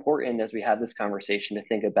it's so important as we have this conversation to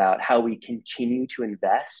think about how we continue to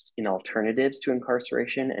invest in alternatives to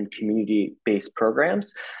incarceration and community-based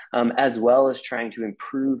programs, as well as trying to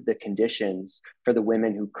improve the conditions for the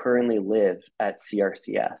women who currently live at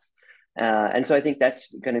CRCF. And so I think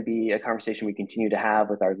that's going to be a conversation we continue to have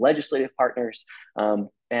with our legislative partners,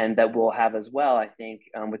 and that we'll have as well, I think,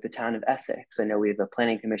 with the town of Essex. I know we have a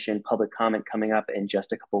planning commission public comment coming up in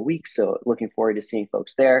just a couple of weeks, so looking forward to seeing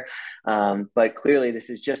folks there. But clearly, this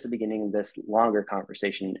is just the beginning of this longer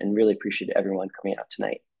conversation, and really appreciate everyone coming out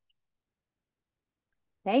tonight.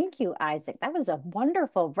 Thank you, Isaac. That was a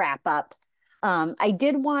wonderful wrap up. I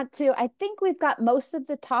think we've got most of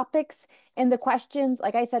the topics and the questions.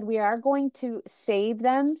 Like I said, we are going to save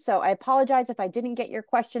them. So I apologize if I didn't get your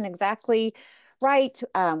question exactly right.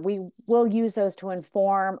 We will use those to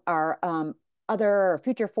inform our other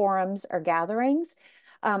future forums or gatherings.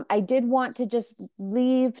 I did want to just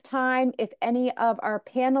leave time if any of our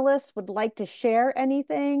panelists would like to share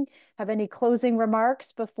anything, have any closing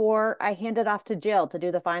remarks before I hand it off to Jill to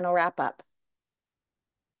do the final wrap up.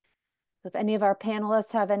 If any of our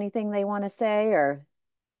panelists have anything they want to say or.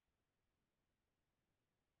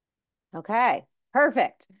 Okay,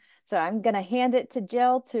 perfect. So I'm going to hand it to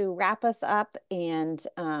Jill to wrap us up and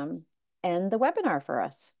end the webinar for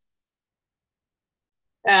us.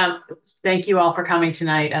 Thank you all for coming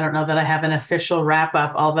tonight. I don't know that I have an official wrap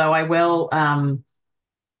up, although I will.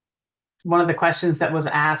 One of the questions that was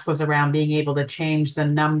asked was around being able to change the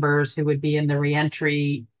numbers who would be in the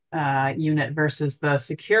reentry unit versus the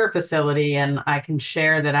secure facility. And I can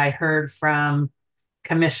share that I heard from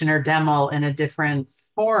Commissioner Demmel in a different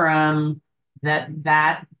forum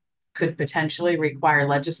that could potentially require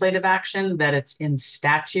legislative action, that it's in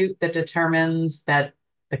statute that determines that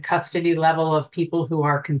the custody level of people who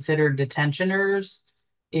are considered detentioners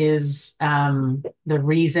is the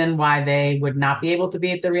reason why they would not be able to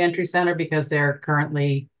be at the reentry center, because they're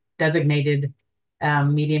currently designated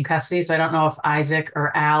medium custody. So I don't know if Isaac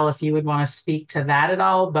or Al, if you would want to speak to that at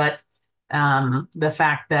all, but the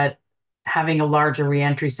fact that having a larger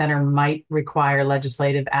reentry center might require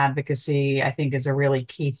legislative advocacy, I think is a really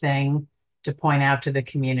key thing to point out to the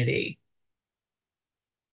community.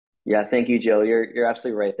 Yeah, thank you, Jill. You're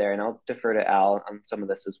absolutely right there, and I'll defer to Al on some of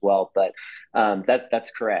this as well. But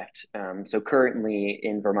that's correct. So currently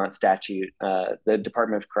in Vermont statute, the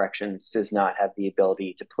Department of Corrections does not have the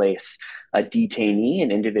ability to place a detainee,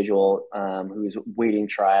 an individual who's waiting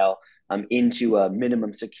trial, into a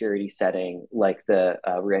minimum security setting like the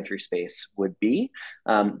reentry space would be.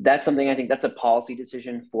 That's something, I think that's a policy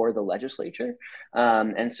decision for the legislature.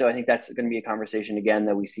 And so I think that's going to be a conversation, again,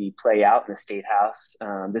 that we see play out in the State House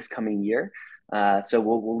this coming year. So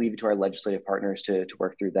we'll leave it to our legislative partners to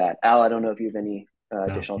work through that. Al, I don't know if you have any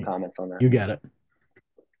additional comments on that. You got it.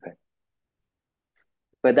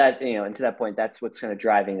 But that, and to that point, that's what's kind of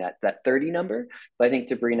driving that 30 number. But I think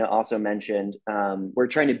Sabrina also mentioned, we're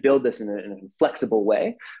trying to build this in a flexible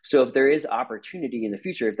way. So if there is opportunity in the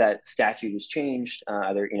future, if that statute is changed,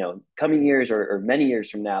 either, coming years or many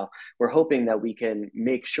years from now, we're hoping that we can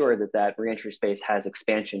make sure that reentry space has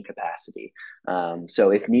expansion capacity.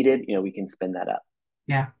 So if needed, we can spin that up.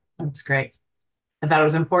 Yeah, that's great. I thought it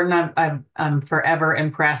was important. I'm forever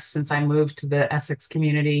impressed since I moved to the Essex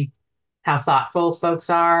community, how thoughtful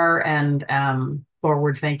folks are and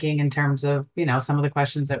forward thinking in terms of, some of the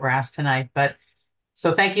questions that were asked tonight. But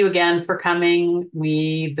so thank you again for coming.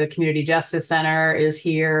 The Community Justice Center is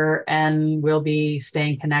here, and we'll be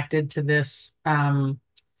staying connected to this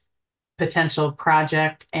potential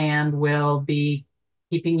project, and we'll be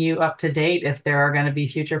keeping you up to date. If there are going to be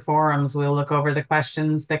future forums, we'll look over the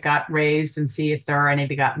questions that got raised and see if there are any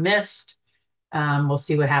that got missed. We'll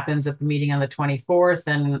see what happens at the meeting on the 24th,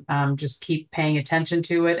 and just keep paying attention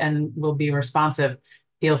to it, and we'll be responsive.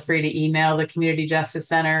 Feel free to email the Community Justice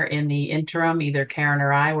Center in the interim, either Karen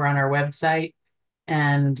or I. We're on our website.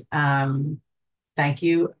 And thank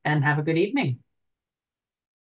you, and have a good evening.